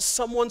it wasn't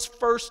someone's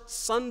first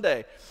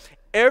Sunday.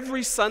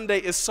 Every Sunday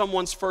is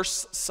someone's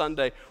first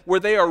Sunday where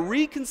they are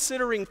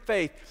reconsidering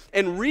faith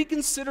and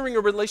reconsidering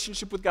a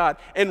relationship with God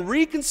and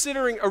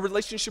reconsidering a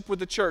relationship with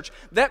the church.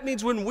 That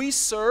means when we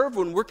serve,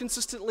 when we're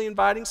consistently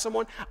inviting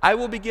someone, I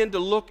will begin to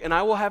look and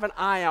I will have an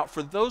eye out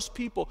for those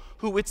people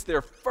who it's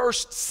their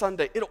first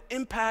Sunday. It'll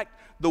impact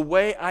the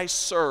way I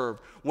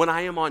serve when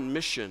I am on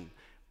mission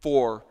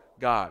for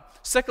God.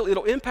 Secondly,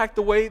 it'll impact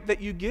the way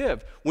that you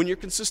give when you're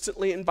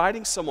consistently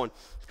inviting someone.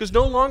 Because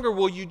no longer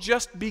will you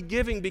just be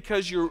giving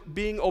because you're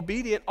being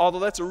obedient, although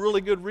that's a really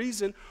good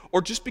reason,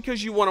 or just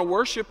because you want to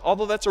worship,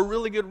 although that's a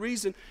really good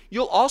reason.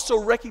 You'll also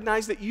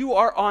recognize that you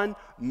are on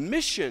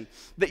mission,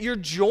 that you're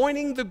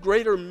joining the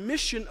greater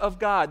mission of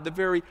God, the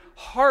very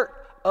heart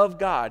of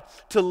God,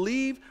 to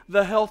leave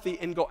the healthy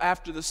and go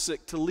after the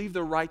sick, to leave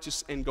the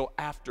righteous and go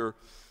after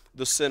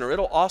the sinner.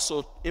 It'll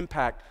also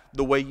impact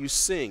the way you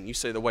sing. You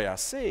say, the way I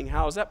sing,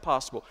 how is that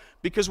possible?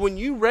 Because when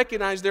you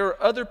recognize there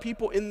are other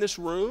people in this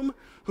room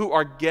who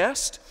are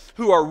guests,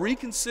 who are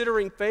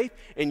reconsidering faith,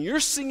 and you're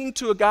singing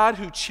to a God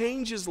who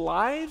changes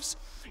lives,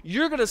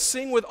 you're going to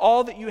sing with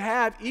all that you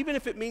have, even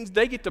if it means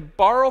they get to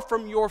borrow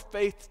from your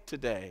faith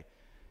today.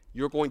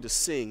 You're going to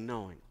sing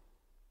knowing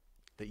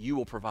that you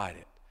will provide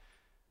it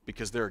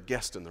because they're a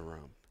guest in the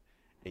room,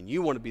 and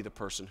you want to be the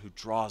person who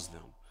draws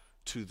them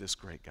to this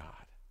great God.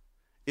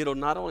 It'll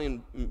not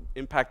only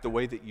impact the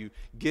way that you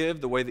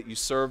give, the way that you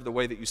serve, the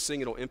way that you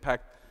sing, it'll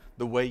impact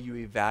the way you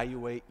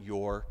evaluate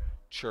your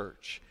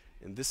church.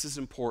 And this is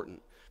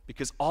important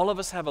because all of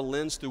us have a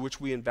lens through which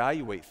we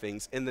evaluate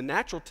things, and the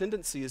natural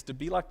tendency is to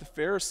be like the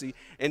Pharisee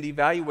and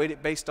evaluate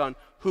it based on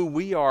who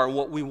we are and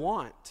what we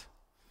want.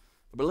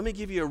 But let me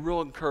give you a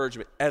real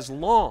encouragement. As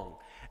long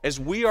as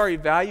we are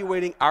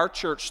evaluating our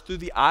church through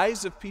the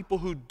eyes of people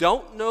who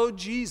don't know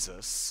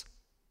Jesus,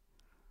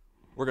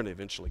 we're going to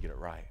eventually get it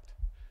right.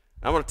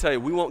 I want to tell you,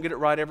 we won't get it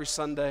right every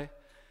Sunday,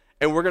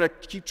 and we're going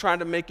to keep trying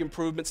to make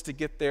improvements to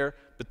get there,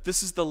 but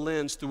this is the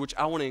lens through which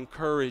I want to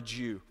encourage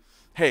you.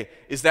 Hey,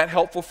 is that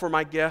helpful for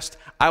my guest?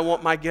 I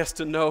want my guest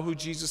to know who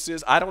Jesus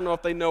is. I don't know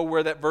if they know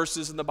where that verse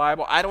is in the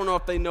Bible. I don't know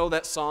if they know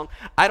that song.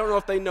 I don't know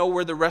if they know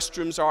where the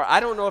restrooms are. I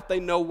don't know if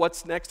they know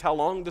what's next, how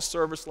long the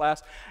service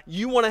lasts.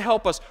 You want to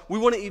help us. We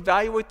want to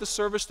evaluate the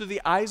service through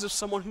the eyes of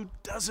someone who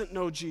doesn't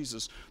know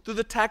Jesus, through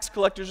the tax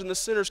collectors and the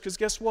sinners, because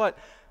guess what?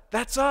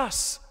 That's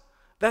us.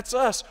 That's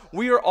us.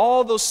 We are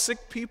all those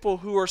sick people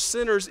who are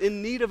sinners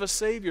in need of a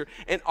Savior.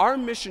 And our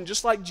mission,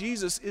 just like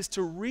Jesus, is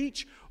to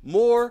reach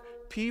more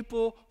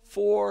people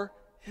for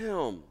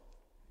Him.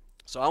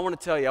 So I want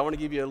to tell you, I want to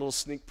give you a little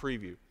sneak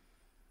preview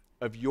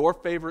of your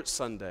favorite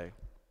Sunday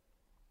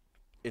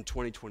in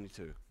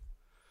 2022.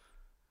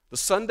 The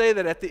Sunday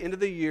that at the end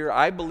of the year,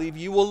 I believe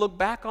you will look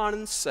back on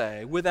and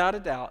say, without a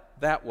doubt,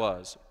 that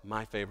was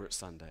my favorite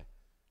Sunday.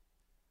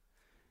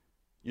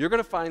 You're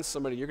going to find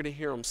somebody, you're going to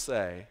hear them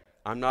say,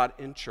 I'm not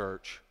in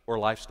church, or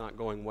life's not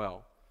going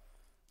well.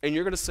 And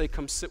you're going to say,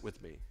 come sit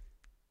with me.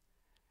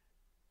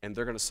 And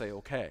they're going to say,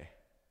 okay.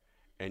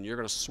 And you're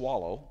going to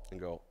swallow and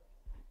go,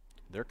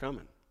 they're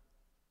coming.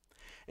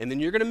 And then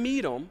you're going to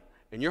meet them,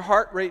 and your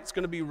heart rate's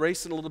going to be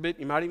racing a little bit.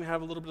 You might even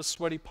have a little bit of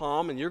sweaty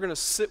palm, and you're going to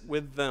sit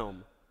with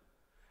them.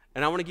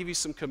 And I want to give you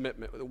some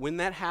commitment. When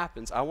that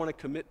happens, I want to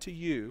commit to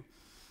you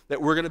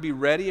that we're going to be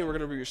ready and we're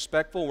going to be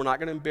respectful. We're not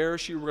going to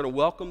embarrass you. We're going to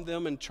welcome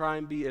them and try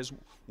and be as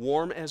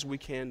warm as we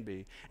can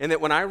be. And that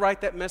when I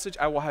write that message,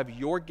 I will have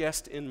your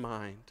guest in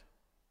mind.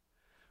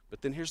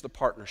 But then here's the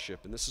partnership,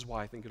 and this is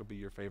why I think it'll be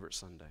your favorite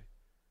Sunday.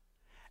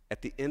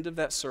 At the end of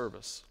that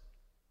service,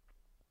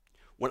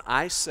 when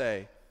I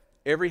say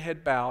every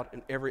head bowed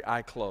and every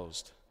eye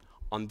closed,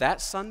 on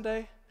that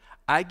Sunday,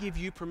 I give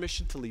you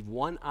permission to leave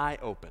one eye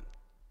open.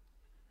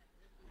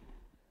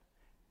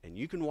 And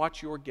you can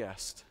watch your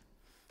guest.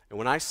 And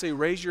when I say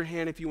raise your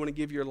hand if you want to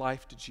give your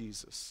life to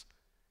Jesus,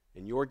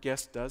 and your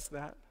guest does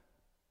that,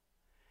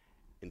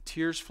 and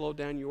tears flow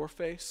down your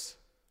face,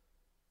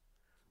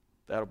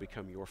 that'll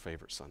become your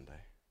favorite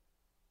Sunday.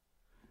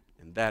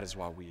 And that is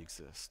why we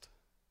exist.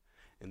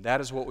 And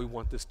that is what we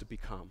want this to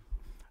become.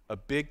 A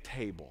big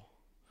table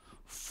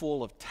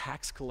full of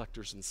tax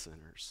collectors and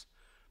sinners,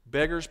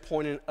 beggars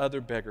pointing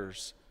other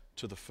beggars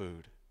to the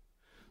food,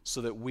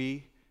 so that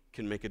we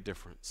can make a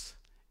difference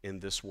in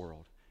this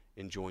world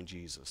and join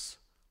Jesus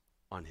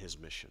on His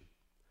mission.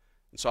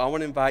 And so I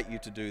want to invite you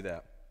to do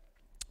that.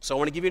 So I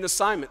want to give you an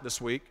assignment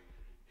this week.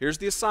 Here's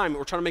the assignment.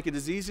 We're trying to make it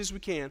as easy as we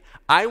can.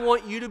 I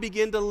want you to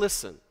begin to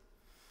listen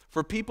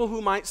for people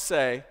who might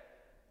say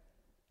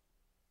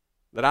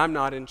that I'm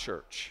not in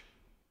church.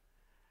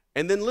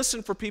 And then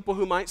listen for people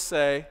who might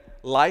say,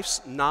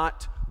 life's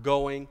not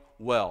going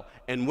well.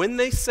 And when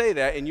they say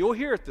that, and you'll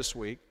hear it this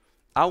week,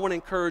 I want to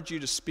encourage you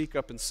to speak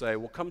up and say,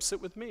 well, come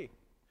sit with me.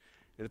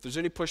 And if there's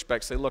any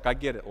pushback, say, look, I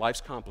get it.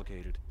 Life's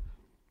complicated,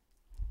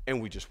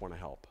 and we just want to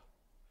help.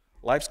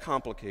 Life's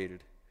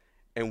complicated,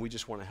 and we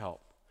just want to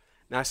help.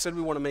 Now, I said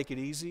we want to make it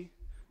easy,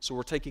 so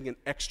we're taking an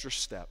extra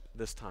step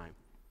this time.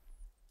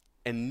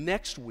 And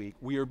next week,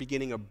 we are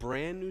beginning a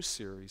brand new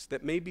series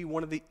that may be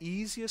one of the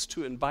easiest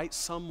to invite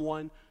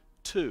someone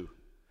to.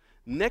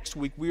 Next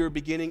week, we are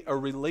beginning a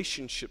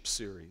relationship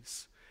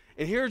series.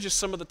 And here are just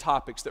some of the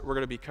topics that we're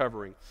going to be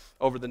covering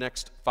over the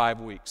next 5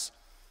 weeks.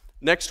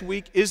 Next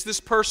week, is this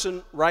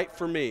person right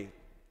for me?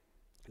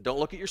 Don't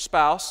look at your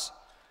spouse.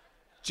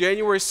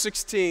 January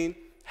 16,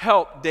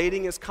 help,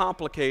 dating is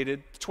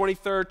complicated. The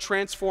 23rd,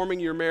 transforming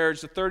your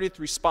marriage. The 30th,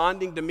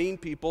 responding to mean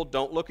people.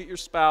 Don't look at your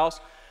spouse.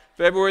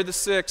 February the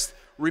 6th,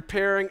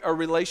 repairing a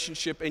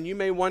relationship. And you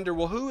may wonder,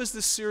 well, who is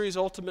this series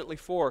ultimately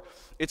for?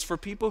 It's for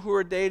people who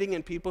are dating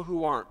and people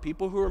who aren't.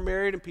 People who are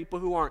married and people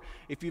who aren't.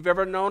 If you've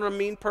ever known a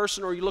mean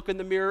person, or you look in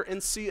the mirror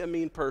and see a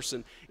mean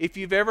person. If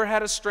you've ever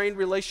had a strained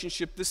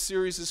relationship, this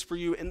series is for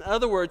you. In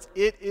other words,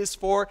 it is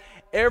for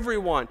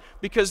everyone.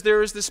 Because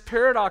there is this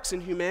paradox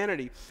in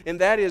humanity,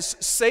 and that is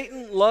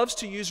Satan loves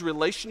to use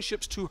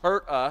relationships to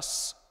hurt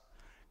us.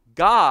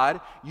 God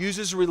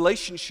uses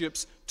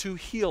relationships to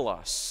heal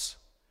us.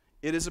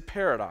 It is a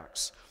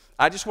paradox.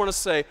 I just want to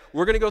say,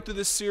 we're going to go through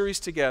this series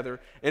together,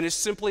 and it's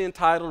simply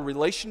entitled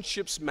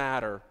Relationships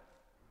Matter.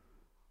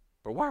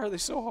 But why are they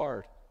so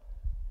hard?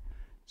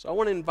 So I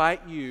want to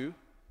invite you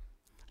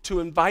to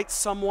invite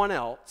someone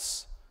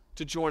else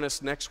to join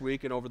us next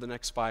week and over the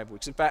next 5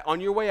 weeks. In fact,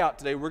 on your way out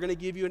today, we're going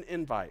to give you an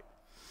invite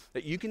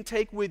that you can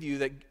take with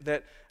you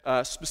that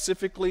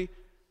specifically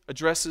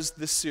addresses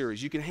this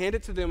series. You can hand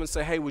it to them and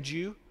say, hey, would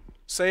you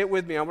say it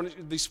with me? I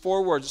want these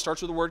 4 words. It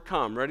starts with the word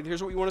come. Ready?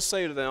 Here's what you want to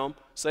say to them.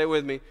 Say it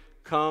with me.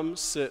 Come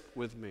sit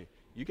with me.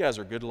 You guys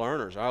are good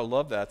learners. I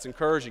love that. It's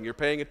encouraging. You're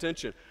paying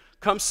attention.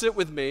 Come sit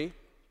with me.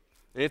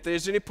 And if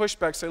there's any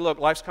pushback, say, look,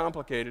 life's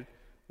complicated,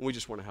 and we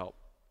just want to help.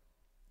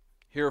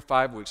 Here are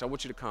 5 weeks. I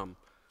want you to come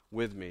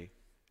with me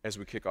as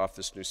we kick off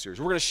this new series.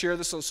 We're going to share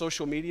this on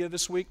social media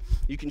this week.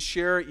 You can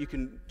share it. You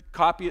can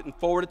copy it and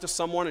forward it to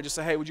someone and just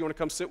say, hey, would you want to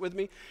come sit with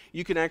me?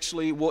 You can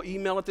actually, we'll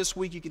email it this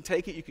week. You can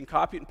take it. You can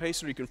copy it and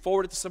paste it, or you can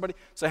forward it to somebody.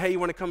 Say, hey, you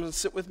want to come and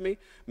sit with me?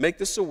 Make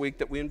this a week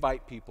that we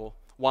invite people.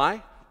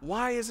 Why?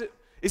 Why is it?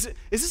 Is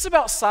this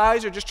about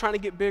size or just trying to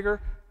get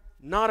bigger?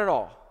 Not at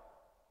all.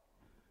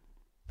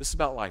 This is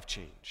about life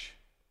change.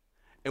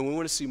 And we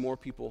want to see more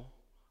people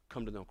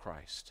come to know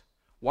Christ.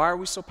 Why are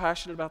we so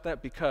passionate about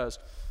that? Because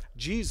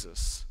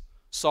Jesus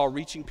saw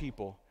reaching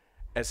people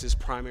as his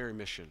primary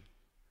mission,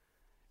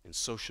 and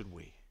so should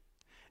we.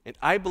 And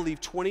I believe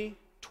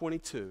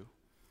 2022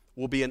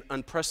 will be an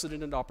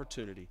unprecedented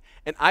opportunity.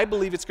 And I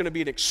believe it's going to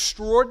be an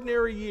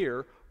extraordinary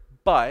year,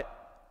 but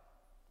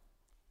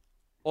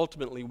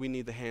ultimately we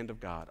need the hand of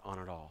God on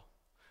it all.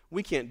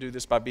 We can't do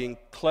this by being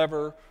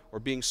clever or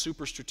being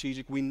super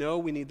strategic. We know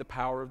we need the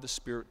power of the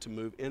Spirit to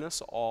move in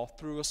us all,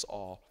 through us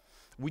all.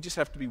 We just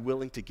have to be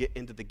willing to get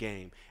into the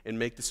game and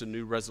make this a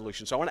new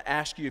resolution. So I want to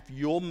ask you if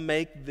you'll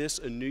make this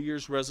a New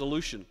Year's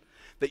resolution,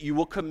 that you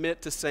will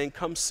commit to saying,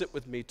 come sit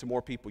with me, to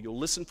more people. You'll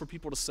listen for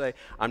people to say,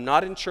 I'm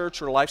not in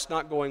church or life's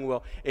not going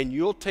well, and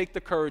you'll take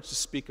the courage to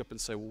speak up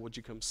and say, well, would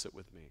you come sit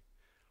with me?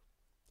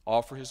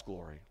 All for his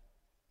glory,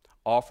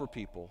 all for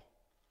people.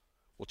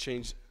 Will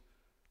change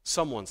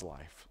someone's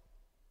life,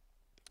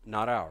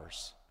 not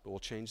ours, but we'll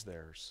change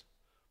theirs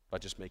by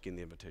just making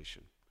the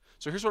invitation.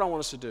 So here's what I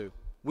want us to do.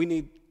 We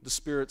need the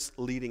Spirit's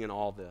leading in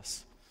all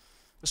this.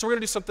 So we're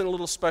going to do something a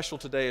little special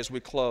today as we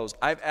close.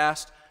 I've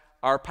asked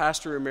our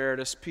pastor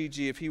emeritus,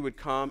 PG, if he would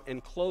come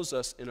and close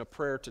us in a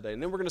prayer today.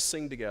 And then we're going to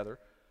sing together.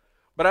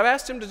 But I've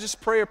asked him to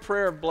just pray a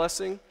prayer of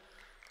blessing.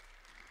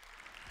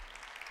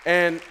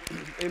 And,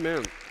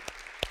 amen.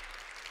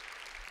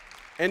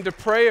 And to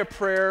pray a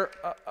prayer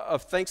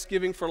of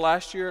thanksgiving for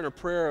last year and a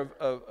prayer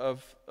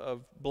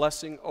of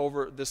blessing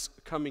over this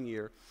coming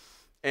year.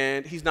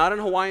 And he's not in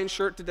a Hawaiian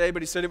shirt today,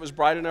 but he said it was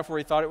bright enough where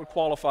he thought it would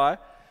qualify.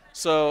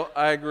 So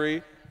I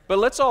agree. But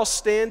let's all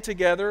stand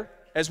together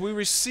as we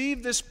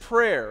receive this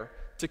prayer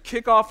to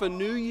kick off a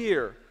new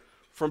year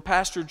from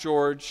Pastor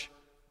George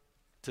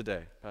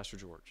today. Pastor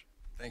George.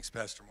 Thanks,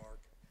 Pastor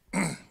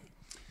Mark.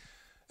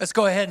 Let's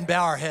go ahead and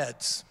bow our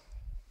heads.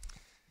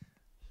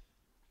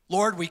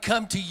 Lord, we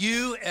come to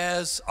you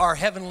as our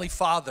Heavenly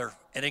Father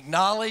and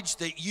acknowledge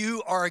that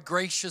you are a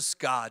gracious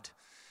God.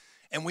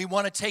 And we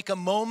want to take a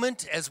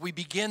moment as we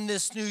begin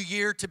this new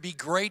year to be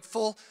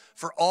grateful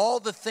for all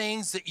the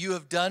things that you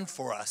have done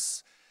for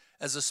us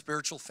as a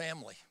spiritual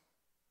family.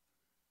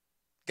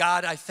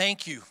 God, I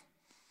thank you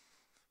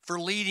for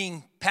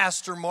leading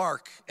Pastor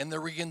Mark and the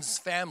Regans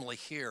family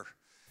here,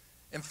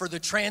 and for the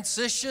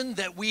transition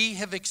that we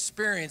have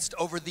experienced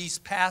over these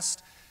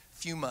past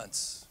few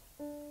months.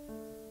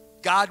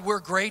 God, we're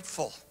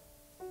grateful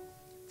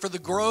for the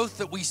growth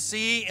that we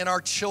see in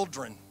our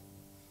children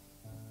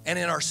and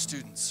in our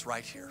students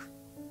right here.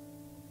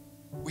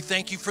 We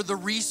thank you for the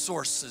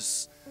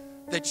resources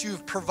that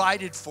you've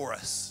provided for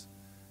us.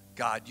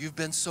 God, you've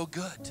been so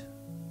good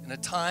in a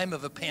time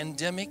of a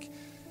pandemic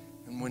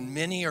and when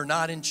many are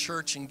not in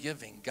church and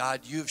giving.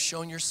 God, you have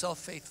shown yourself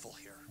faithful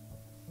here.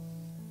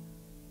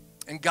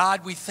 And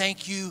God, we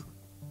thank you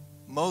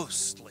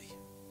mostly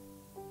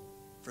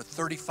for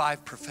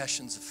 35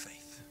 professions of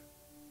faith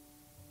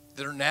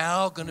that are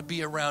now going to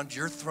be around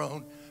your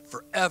throne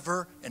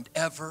forever and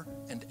ever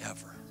and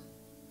ever.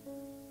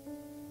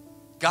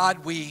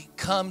 God, we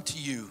come to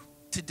you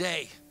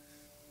today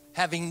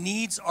having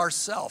needs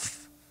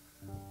ourselves.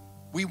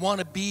 We want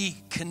to be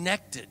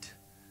connected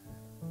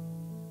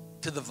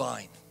to the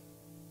vine.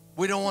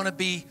 We don't want to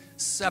be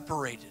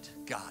separated,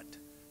 God,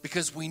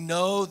 because we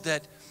know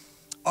that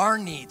our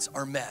needs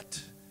are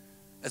met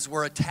as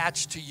we're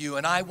attached to you.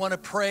 And I want to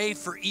pray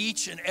for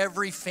each and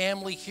every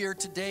family here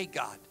today,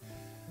 God,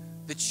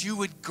 that you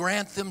would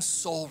grant them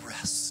soul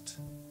rest,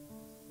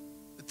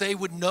 that they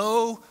would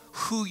know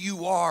who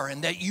you are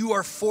and that you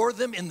are for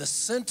them in the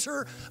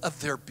center of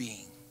their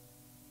being.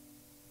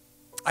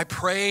 I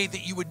pray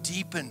that you would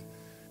deepen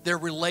their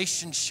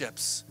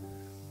relationships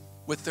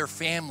with their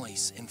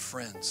families and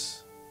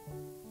friends,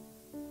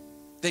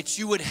 that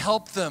you would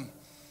help them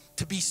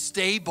to be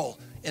stable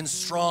and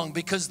strong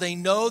because they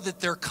know that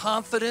their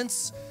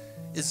confidence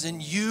is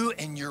in you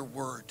and your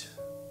word,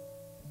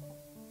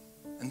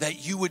 and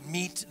that you would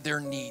meet their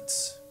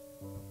needs.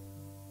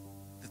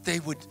 that they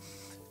would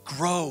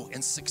grow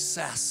in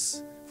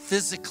success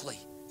physically,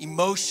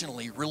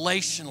 emotionally,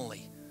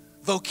 relationally,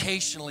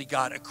 vocationally,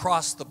 God,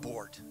 across the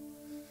board.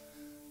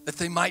 That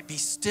they might be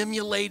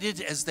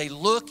stimulated as they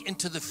look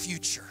into the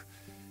future,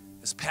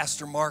 as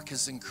Pastor Mark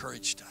has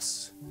encouraged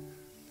us,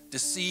 to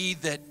see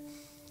that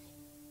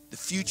the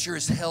future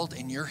is held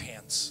in your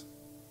hands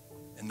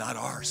and not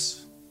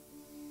ours.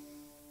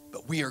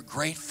 But we are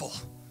grateful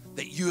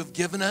that you have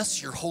given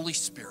us your Holy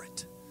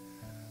Spirit,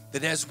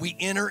 that as we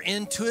enter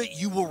into it,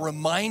 you will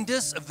remind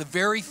us of the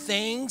very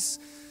things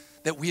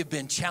that we have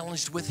been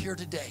challenged with here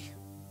today.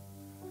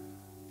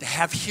 To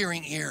have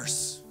hearing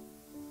ears,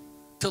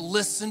 to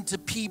listen to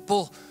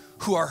people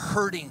who are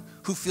hurting,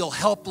 who feel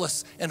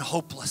helpless and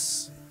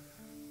hopeless,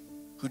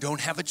 who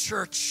don't have a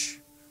church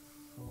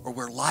or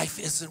where life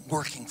isn't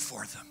working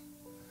for them.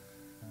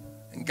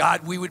 And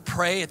God, we would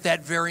pray at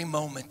that very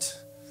moment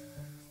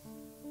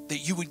that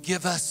you would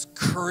give us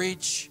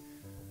courage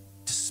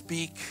to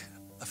speak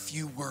a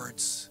few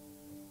words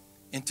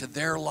into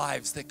their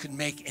lives that could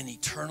make an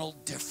eternal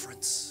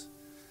difference.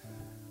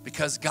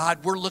 Because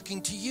God, we're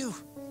looking to you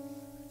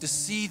to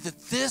see that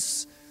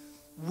this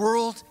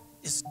world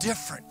is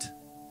different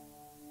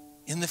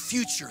in the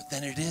future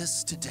than it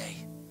is today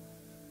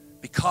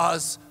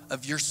because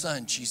of your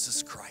Son,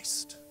 Jesus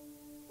Christ.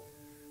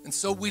 And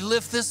so we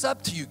lift this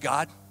up to you,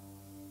 God.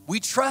 We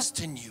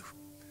trust in you.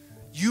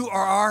 You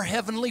are our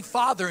Heavenly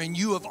Father, and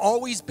you have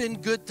always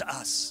been good to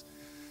us.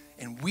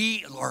 And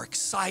we are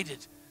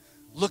excited,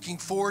 looking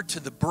forward to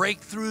the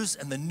breakthroughs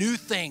and the new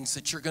things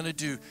that you're going to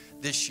do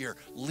this year.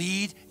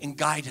 Lead and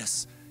guide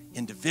us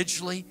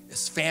individually,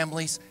 as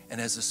families, and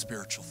as a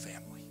spiritual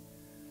family.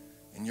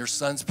 In your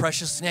Son's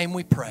precious name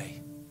we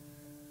pray.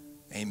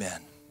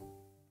 Amen.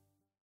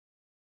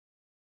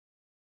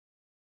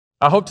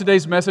 I hope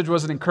today's message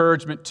was an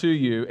encouragement to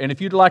you. And if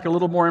you'd like a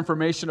little more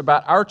information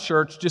about our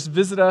church, just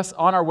visit us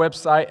on our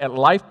website at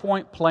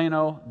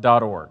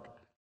lifepointplano.org.